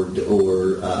disdain or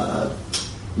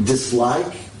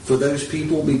dislike for those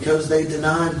people because they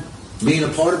denied being a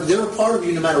part of? They're a part of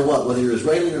you no matter what, whether you're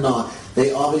Israeli or not.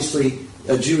 They obviously,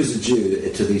 a Jew is a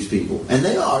Jew to these people, and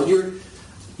they are.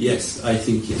 Yes, I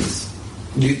think yes.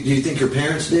 Do you think your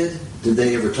parents did? Did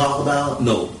they ever talk about?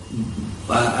 No,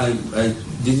 I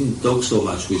didn't talk so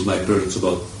much with my parents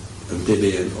about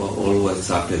Entebbe and all what's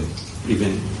happened,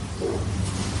 even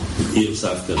years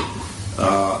after.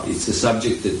 It's a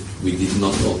subject that we did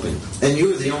not open. And you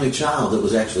were the only child that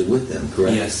was actually with them,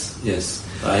 correct? Yes.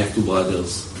 I have two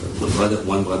brothers,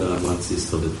 one brother and one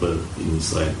sister that were in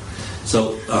Israel.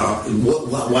 So, what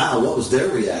was their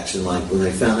reaction like when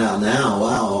they found out? Now,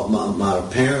 wow, my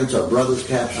parents, our brothers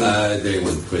captured. They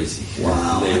went crazy.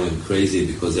 Wow, they went crazy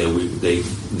because they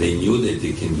knew that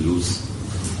they can lose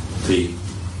three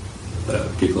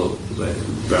people,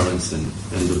 parents and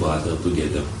the brother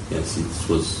together. Yes, it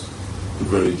was a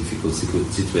very difficult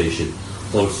situation,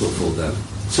 also for them.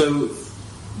 So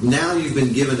now you've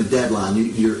been given a deadline.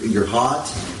 You're hot.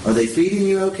 Are they feeding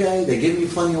you okay? They giving you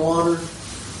plenty of water?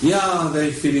 Yeah,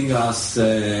 they're feeding us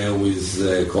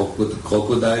with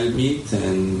crocodile meat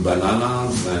and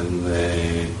bananas, and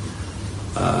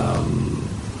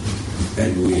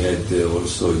we had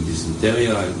also dysentery,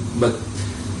 but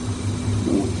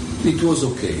it was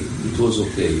okay. It was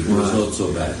not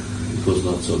so bad. It was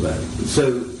not so bad.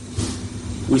 So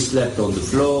we slept on the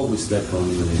floor. We slept on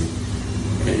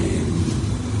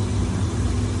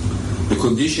the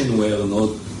conditions were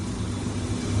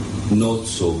not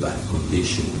so bad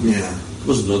condition. Yeah. It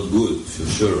was not good, for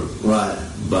sure. Right.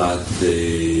 But,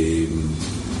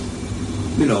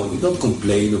 we don't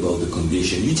complain about the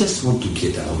condition. You just want to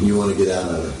get out. You want to get out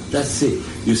of it. That's it.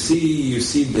 You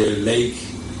see the lake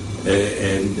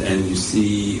and you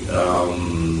see,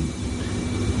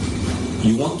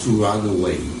 you want to run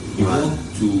away. You want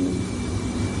to,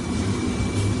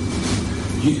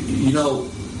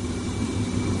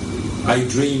 I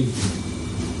dreamed a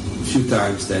few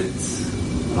times that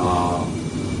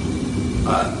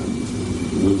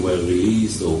we were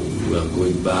released or we were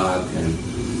going back, and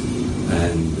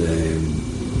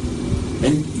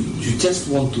you just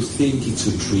want to think it's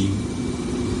a dream,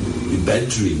 a bad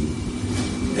dream,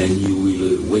 and you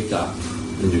will wake up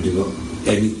and it will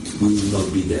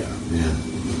not be there. Yeah.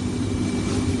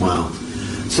 Wow.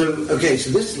 So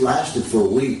this lasted for a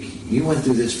week. You went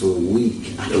through this for a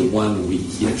week. 1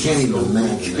 week. I can't even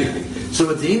imagine that. So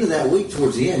at the end of that week,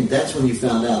 towards the end, that's when you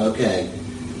found out, okay,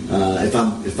 if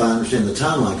I understand the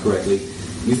timeline correctly,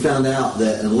 you found out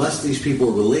that unless these people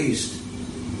were released,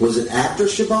 was it after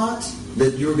Shabbat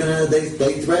that you were they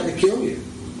threatened to kill you?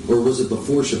 Or was it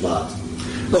before Shabbat?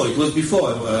 No, it was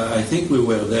before. I think we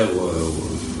were there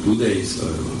 2 days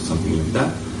or something like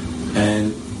that.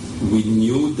 And we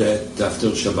knew that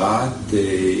after Shabbat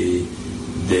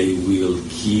they will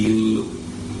kill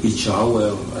each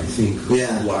hour, I think,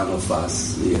 one of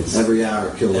us. Yes. Every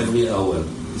hour, kill them. Every hour.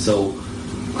 So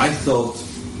I thought,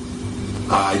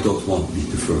 I don't want to be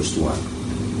the first one.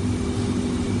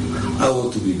 I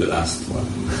want to be the last one.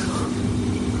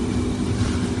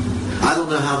 I don't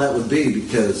know how that would be,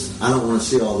 because I don't want to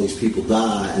see all these people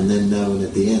die and then knowing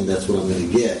at the end that's what I'm going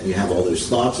to get. And you have all those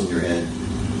thoughts in your head.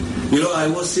 You know, I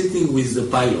was sitting with the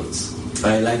pilots.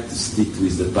 I like to stick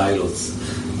with the pilots.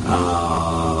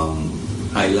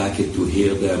 I like it to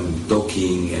hear them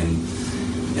talking, and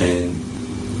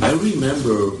I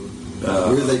remember.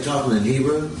 Were they talking in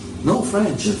Hebrew? No,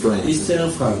 French. In French. Eastern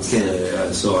France.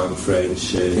 So I'm French,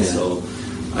 so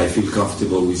I feel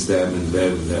comfortable with them, and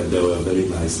they were very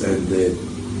nice. And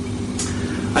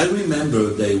I remember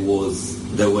they were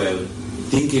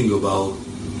thinking about,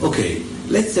 okay,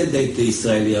 let's say that the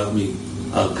Israeli army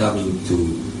are coming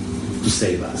to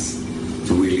save us,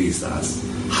 to release us.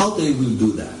 How they will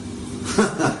do that?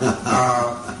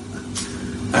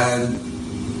 And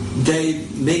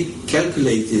they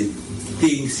calculated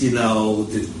things,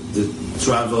 the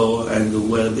travel and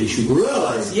where they should go.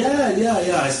 Really?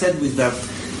 Yeah. I sat with them,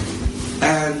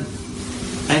 and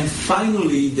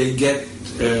finally they get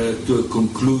to a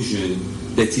conclusion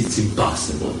that it's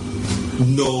impossible.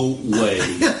 No way.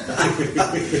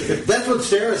 That's what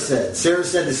Sarah said. Sarah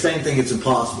said the same thing. It's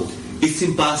impossible. It's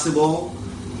impossible,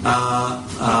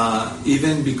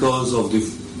 even because of the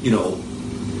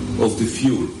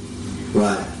fuel.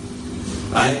 Right.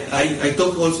 I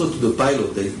talked also to the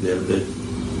pilot that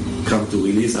come to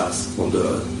release us from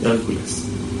the Hercules,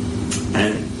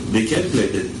 and they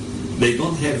calculated they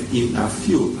don't have enough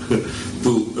fuel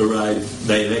to arrive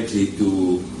directly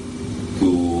to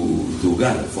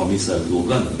Ghana, from Israel to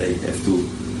Ghana. They have to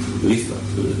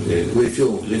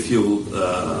refuel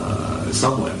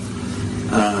somewhere,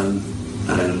 and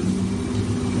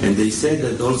they said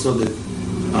that also that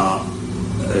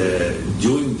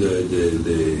during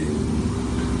the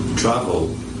travel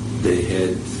they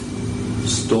had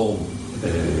storm.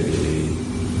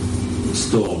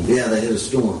 Yeah, they had a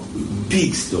storm.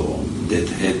 Big storm that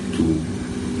had to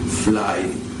fly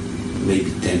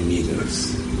maybe 10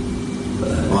 meters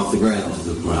off the ground.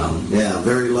 Yeah,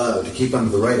 very low to keep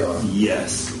under the radar.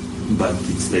 Yes, but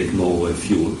it's like no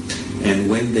fuel. And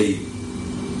when they,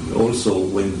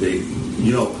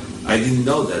 I didn't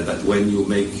know that, but when you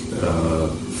make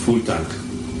full tank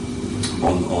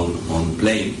on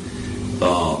plane,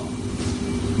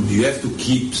 you have to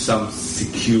keep some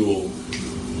secure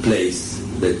place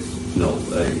that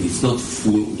it's not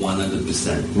full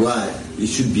 100%. Right. It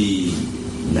should be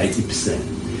 90%.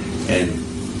 And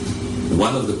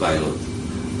one of the pilots,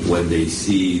 when they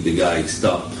see the guy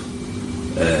stop,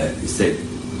 he said,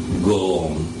 "Go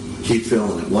on, keep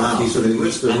filling it." Wow. So they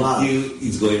risked their life until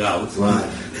it's going out. Right.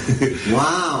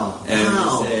 Wow.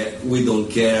 And we don't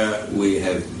care. We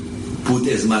have put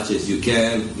as much as you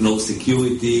can. No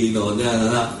security. No.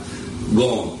 Go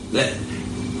on.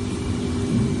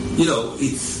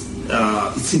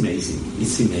 It's amazing.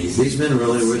 It's amazing. These men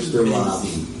really risked their lives.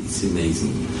 It's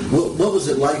amazing. What was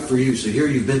it like for you? So here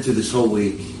you've been through this whole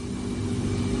week.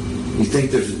 You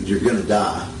think you're going to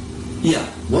die. Yeah.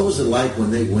 What was it like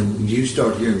when you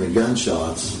start hearing the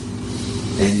gunshots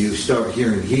and you start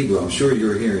hearing Hebrew? I'm sure you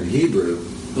were hearing Hebrew.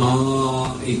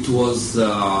 It was.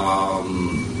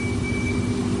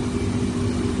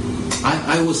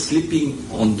 I was sleeping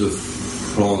on the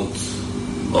front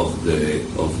of the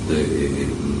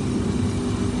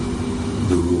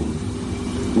room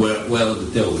where the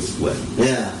terrorists were.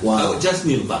 Yeah, wow. I was just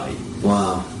nearby.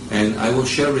 Wow. And I was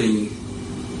sharing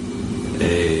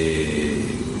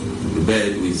the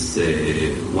bed with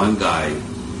one guy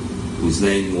whose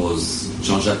name was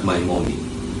Jean-Jacques Maimoni.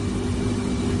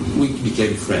 We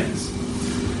became friends,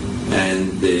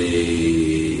 and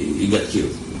he got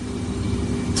killed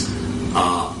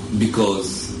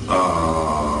because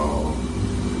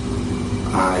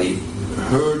I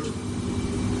heard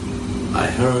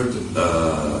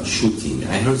shooting.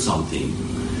 I heard something.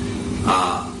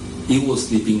 He was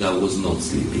sleeping. I was not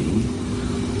sleeping,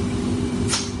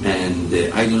 and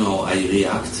I don't know. I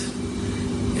react,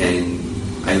 and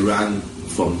I ran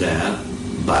from there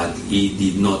but he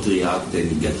did not react and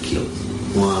he got killed.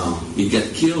 Wow. He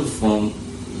got killed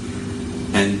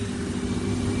and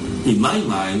in my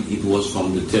mind it was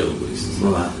from the terrorists.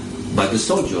 Right. But the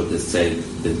soldier that said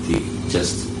that he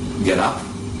just get up,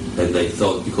 and they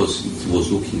thought because it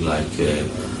was looking like a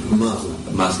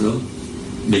Muslim,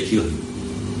 they killed him.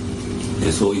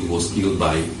 And so he was killed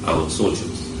by our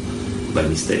soldiers by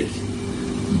mistake.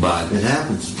 But it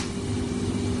happens.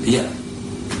 Yeah.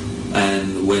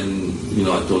 And when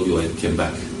I told you I came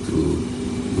back to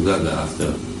Uganda after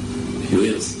a few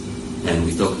years, and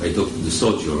I talked to the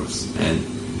soldiers, and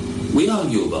we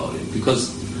argue about it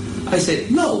because I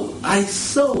said, no, I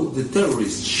saw the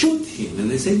terrorists shoot him,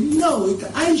 and they said, no,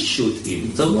 I shoot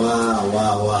him. So,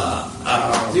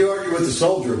 wow. You argue with the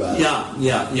soldier about it.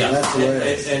 Yeah. That's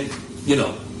hilarious. And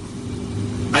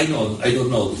I don't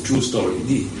know the true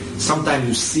story. Sometimes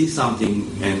you see something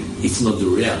and it's not the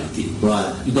reality.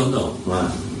 Right. You don't know.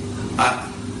 Right.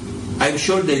 I'm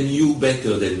sure they knew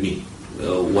better than me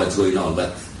what's going on,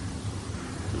 but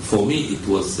for me it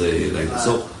was like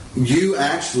so. You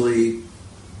actually,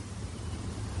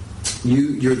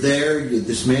 you're there.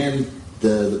 This man,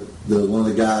 the one of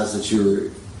the guys that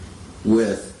you were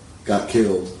with, got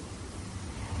killed.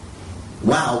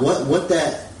 Wow, what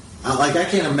that like? I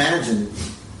can't imagine.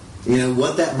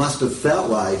 What that must have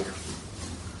felt like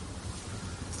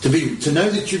to know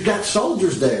that you've got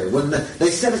soldiers there when they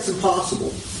said it's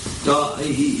impossible.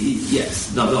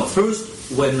 Yes. No. First,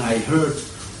 when I heard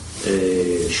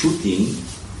shooting,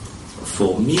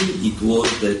 for me it was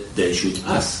that they shoot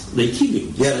us. They kill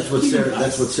him. Yeah, that's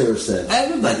what Sarah said.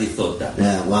 Everybody thought that.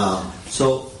 Yeah. Wow.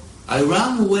 So I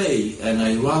ran away and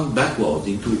I ran backward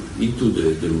into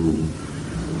the room,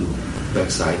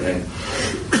 backside, and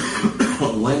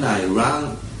when I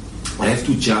ran, I have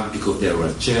to jump because there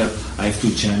were chairs. I have to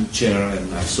jump chair,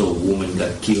 and I saw a woman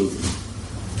got killed,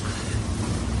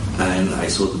 and I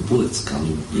saw the bullets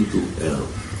coming into her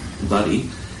body,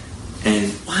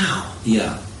 and wow,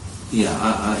 yeah.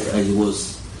 I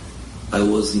was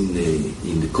in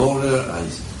the corner.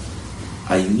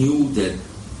 I knew that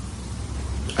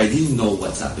I didn't know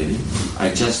what's happening. I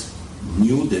just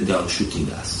knew that they are shooting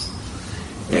us.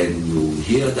 And you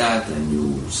hear that, and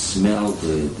you smell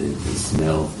the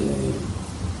smell of the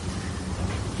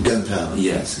gunpowder.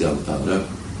 Yes, gunpowder,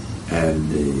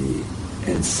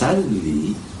 and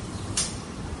suddenly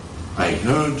I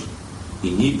heard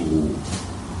in Hebrew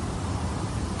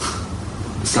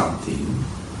something.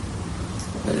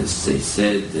 As they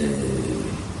said,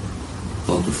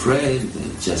 "Don't afraid,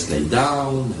 just lay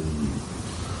down, and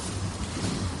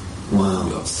wow,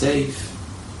 you are safe."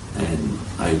 And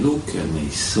I look and I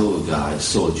saw a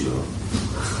soldier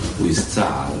with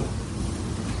star.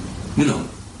 You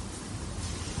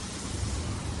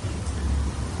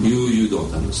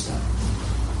don't understand.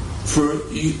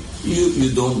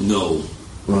 You don't know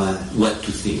right what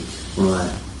to think.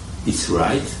 Right. It's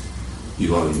right.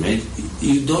 You are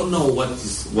you don't know what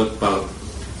part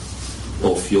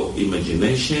of your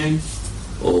imagination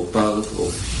or part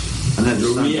of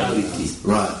the reality.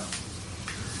 Right.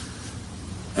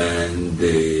 And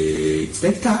it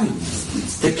takes time.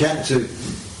 It can to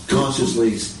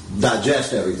consciously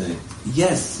digest everything.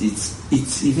 Yes,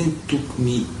 it's even took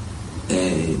me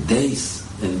days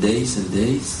and days and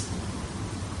days,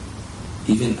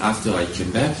 even after I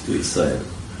came back to Israel,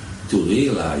 to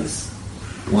realize,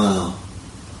 wow,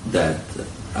 that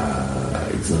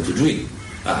it's not a dream.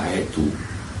 I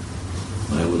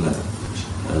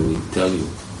will tell you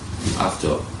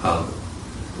after how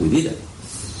we did it,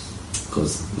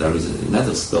 because there is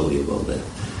another story about that.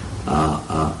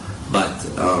 But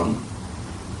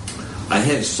I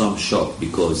had some shock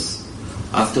because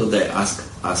after they asked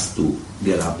us to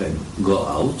get up and go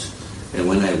out, and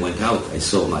when I went out, I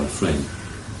saw my friend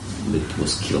that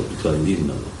was killed because I didn't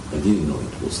know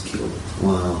it was killed.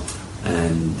 Wow.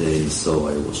 And so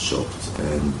I was shocked.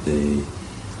 And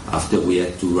after we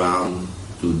had to run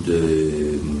to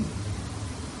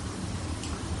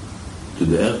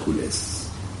the Hercules,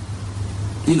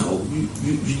 you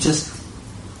just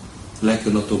like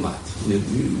an automat.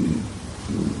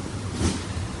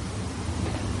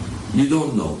 You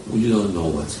don't know. You don't know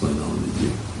what's going on with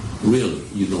you. Really,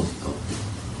 you don't know.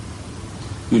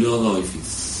 You don't know if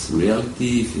it's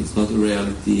reality, if it's not a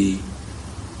reality.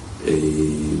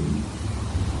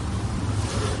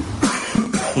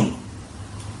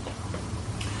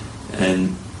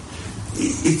 And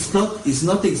it's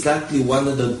not exactly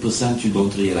 100% you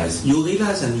don't realize. You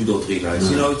realize and you don't realize.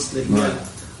 Right. It's like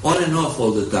on and off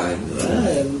all the time.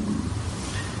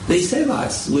 They save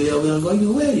us. We are going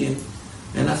away.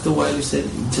 And after a while you said,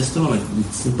 just a moment,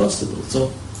 it's impossible.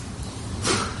 So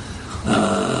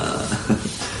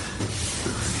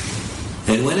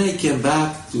And when I came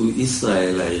back to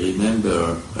Israel, I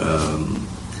remember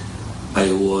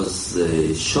I was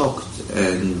shocked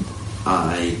and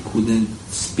I couldn't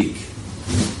speak.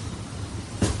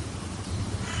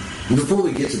 Before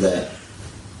we get to that,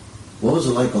 what was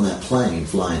it like on that plane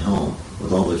flying home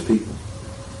with all those people?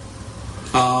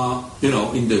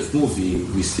 In the movie,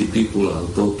 we see people are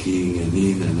talking and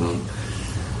in and on.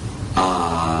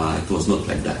 It was not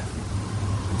like that.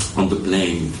 On the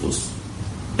plane, it was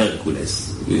Hercules.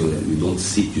 You don't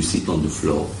sit, you sit on the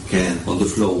floor. Okay. On the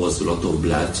floor was a lot of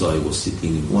blood, so I was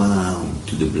sitting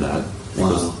to the blood.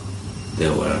 Wow.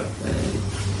 There were,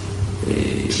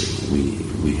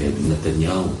 we had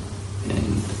Netanyahu.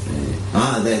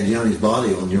 And, they had Yoni's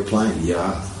body on your plane.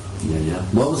 Yeah.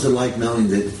 What was it like knowing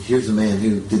that here's a man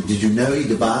who, did you know he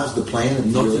devised the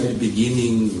plan? Not in the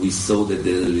beginning. We saw that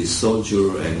there is a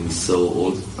soldier and we saw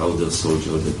all other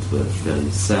soldiers that were very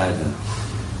sad. And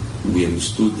we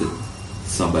understood that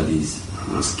somebody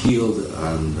was killed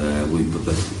and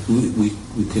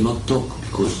we cannot talk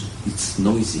because it's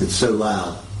noisy. It's so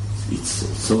loud. It's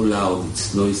so loud,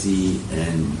 it's noisy,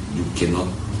 and you cannot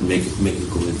make a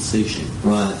conversation.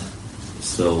 Right.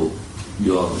 So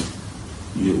you're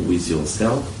with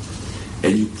yourself,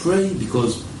 and you pray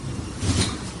because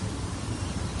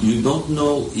you don't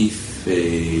know if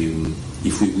you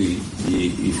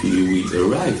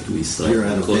will arrive to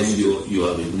Israel, because you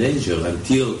are in danger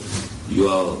until you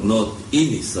are not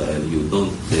in Israel. You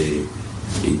don't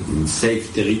in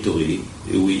safe territory.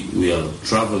 We are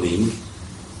traveling.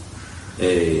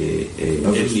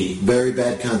 Very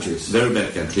bad countries,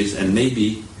 and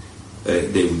maybe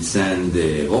they will send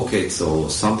rockets or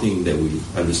something that will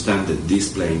understand that this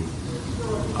plane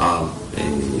are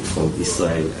from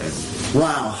Israel.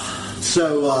 Wow.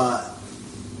 So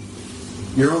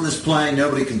you're on this plane,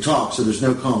 nobody can talk, so there's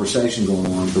no conversation going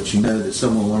on, but you know that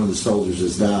one of the soldiers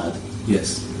has died.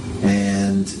 Yes.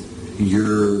 And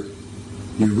you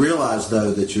realize,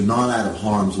 though, that you're not out of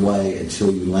harm's way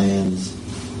until you land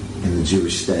in the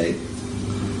Jewish state.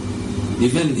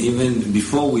 Even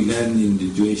before we land in the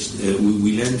Jewish,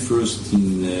 we land first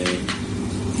in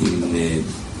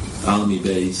army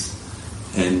base,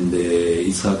 and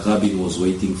Yitzhak Rabin was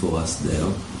waiting for us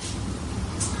there,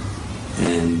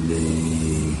 and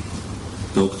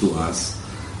talked to us,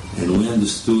 and we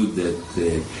understood that.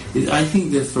 I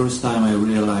think the first time I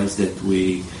realized that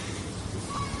we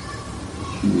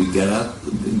got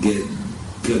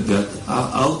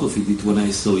out of it when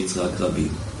I saw Yitzhak Rabin.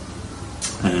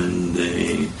 And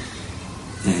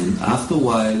after a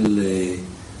while,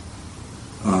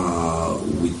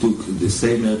 we took the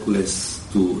same Hercules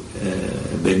to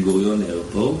Ben Gurion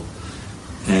Airport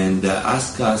and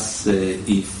asked us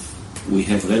if we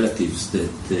have relatives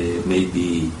that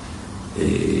maybe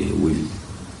will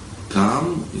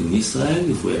come in Israel,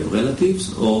 if we have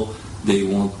relatives, or we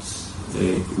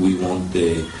want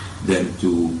them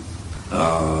to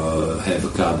have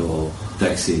a cab or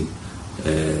taxi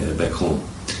back home.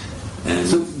 And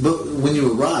so, but when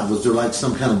you arrived, was there like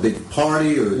some kind of big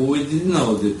party, or we didn't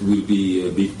know that it would be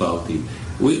a big party.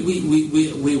 We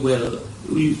were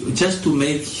just to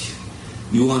make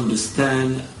you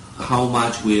understand how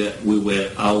much we were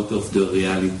out of the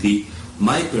reality.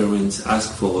 My parents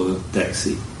asked for a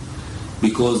taxi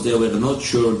because they were not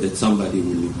sure that somebody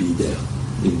will be there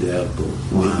in the airport.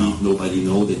 Wow. Maybe nobody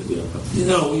know that we are.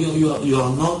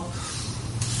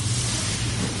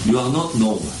 You are not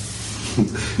normal.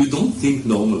 You don't think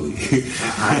normally.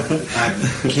 I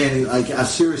can't. I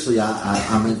seriously,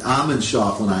 I'm in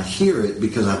shock when I hear it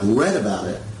because I've read about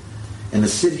it, and to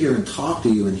sit here and talk to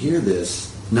you and hear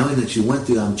this, knowing that you went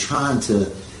through. I'm trying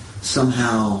to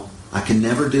somehow. I can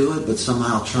never do it, but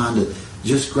somehow trying to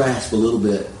just grasp a little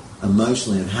bit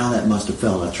emotionally of how that must have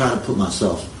felt. I try to put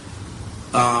myself.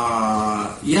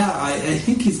 I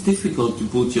think it's difficult to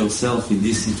put yourself in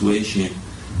this situation.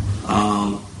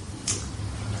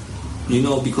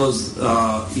 Because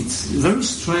it's a very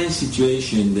strange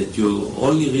situation that you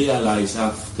only realize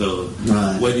after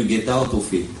when you get out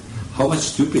of it how much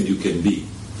stupid you can be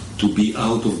to be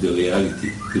out of the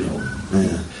reality.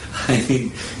 Yeah. I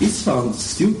think it sounds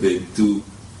stupid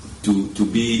to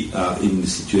be in the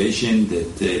situation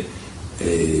that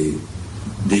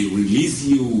they release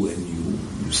you and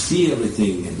you see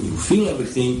everything and you feel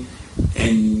everything,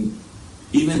 and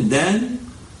even then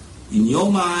in your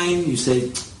mind you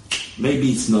say,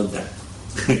 maybe it's not that.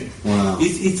 Wow.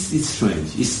 It's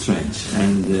strange. It's strange.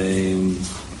 And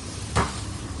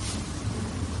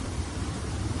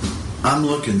I'm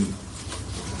looking.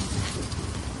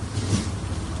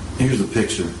 Here's a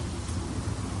picture.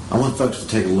 I want folks to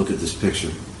take a look at this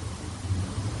picture.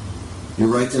 You're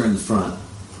right there in the front.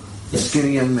 A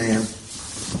skinny young man.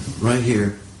 right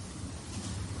here.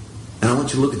 And I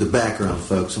want you to look at the background,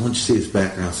 folks. I want you to see this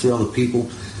background. See all the people?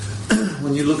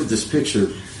 When you look at this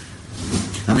picture,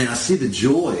 I mean, I see the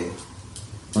joy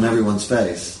on everyone's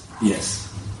face. Yes.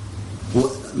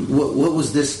 What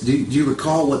was this? Do you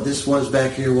recall what this was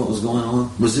back here? What was going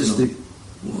on? Was this the?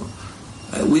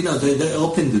 We know they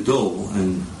opened the door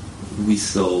and we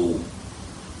saw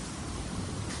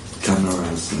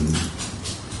cameras and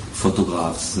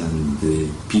photographs and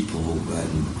people,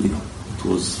 and it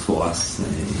was for us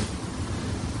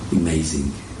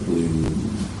amazing.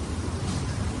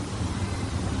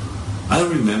 I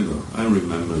remember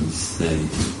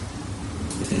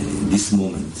this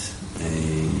moment.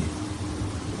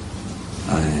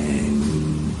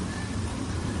 And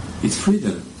it's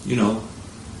freedom,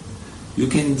 You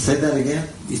can say that again.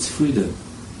 It's freedom.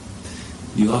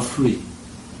 You are free.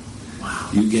 Wow.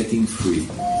 You're getting free,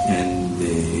 and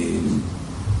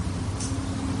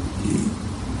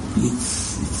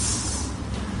it's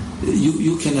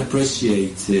you can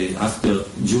appreciate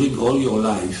during all your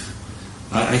life.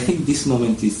 I think this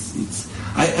moment is.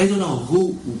 I don't know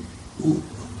who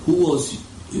was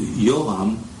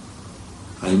Yoram.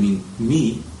 I mean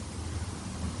me.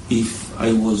 If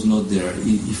I was not there,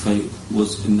 if I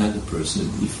was another person,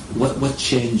 what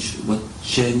changed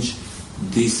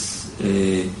this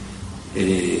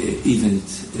event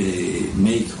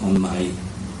make on my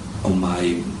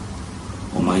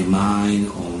mind,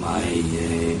 on my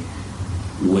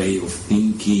way of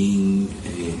thinking?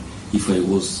 If I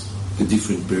was a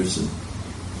different person,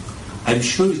 I'm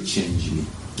sure it changed me.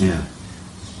 Yeah.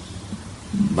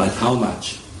 But how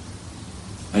much?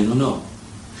 I don't know.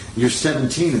 You're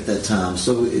 17 at that time,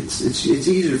 so it's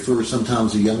easier for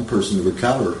sometimes a young person to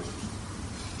recover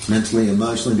mentally,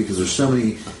 emotionally, because there's so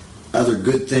many other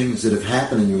good things that have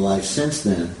happened in your life since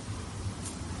then.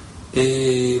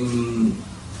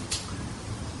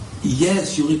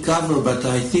 Yes, you recover, but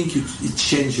I think it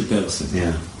changed a person.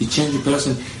 Yeah. It changed a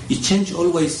person. It changed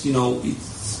always,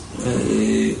 it's...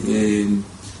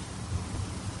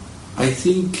 I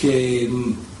think...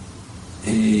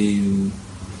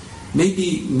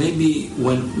 Maybe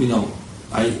when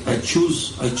I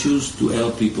choose to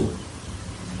help people.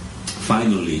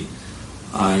 Finally,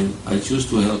 I choose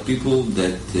to help people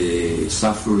that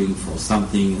suffering for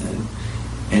something,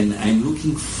 and I'm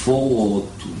looking forward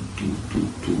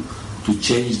to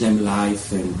change them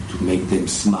life and to make them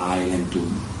smile and to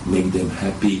make them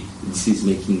happy. This is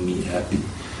making me happy.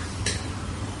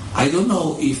 I don't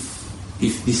know if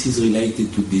this is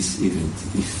related to this event.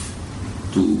 If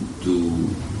to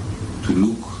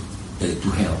look to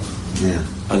help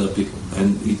other people,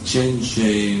 and it changed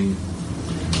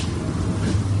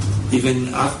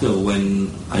even after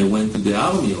when I went to the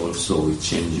army. Also, it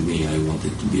changed me. I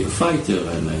wanted to be a fighter,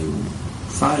 and I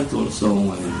fight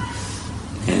also,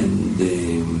 and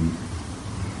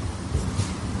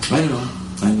I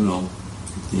don't know.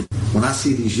 When I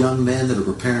see these young men that are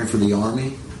preparing for the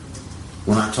army,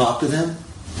 when I talk to them,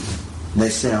 they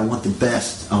say, I want the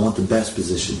best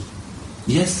position.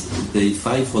 Yes, they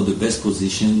fight for the best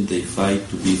position, they fight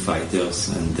to be fighters,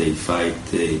 and they fight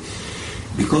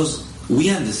because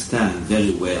we understand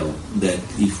very well that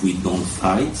if we don't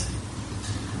fight,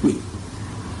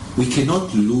 we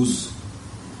cannot lose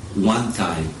one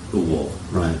time a war.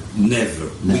 Right.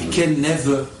 Never. We can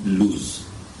never lose.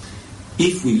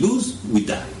 If we lose, we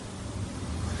die.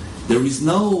 There is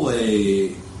no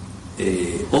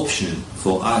option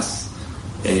for us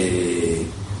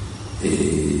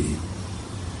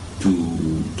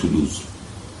to lose.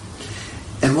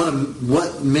 And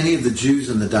what many of the Jews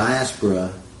in the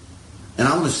diaspora, and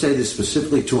I want to say this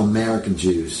specifically to American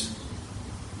Jews,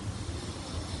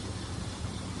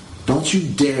 don't you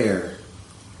dare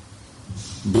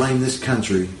blame this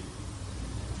country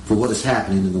for what is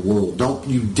happening in the world. Don't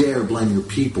you dare blame your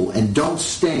people, and don't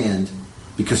stand,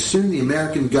 because soon the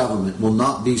American government will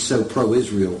not be so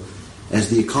pro-Israel as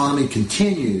the economy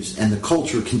continues and the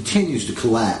culture continues to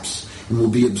collapse and will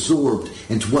be absorbed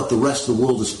into what the rest of the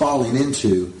world is falling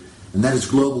into, and that is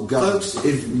global government. Folks,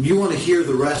 if you want to hear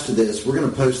the rest of this, we're going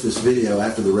to post this video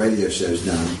after the radio show's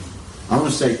done. I want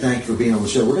to say thank you for being on the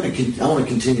show. I want to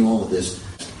continue on with this,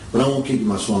 but I won't keep you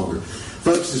much longer.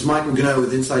 Folks, this is Michael Ganoe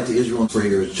with Insight to Israel and for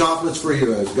Heroes. Chocolates for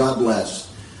Heroes. God bless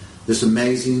this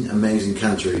amazing, amazing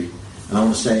country. And I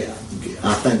want to say,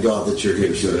 I thank God that you're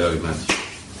here. Thank you very much.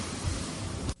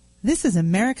 This is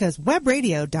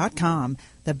America'sWebRadio.com,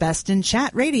 the best in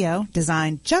chat radio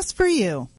designed just for you.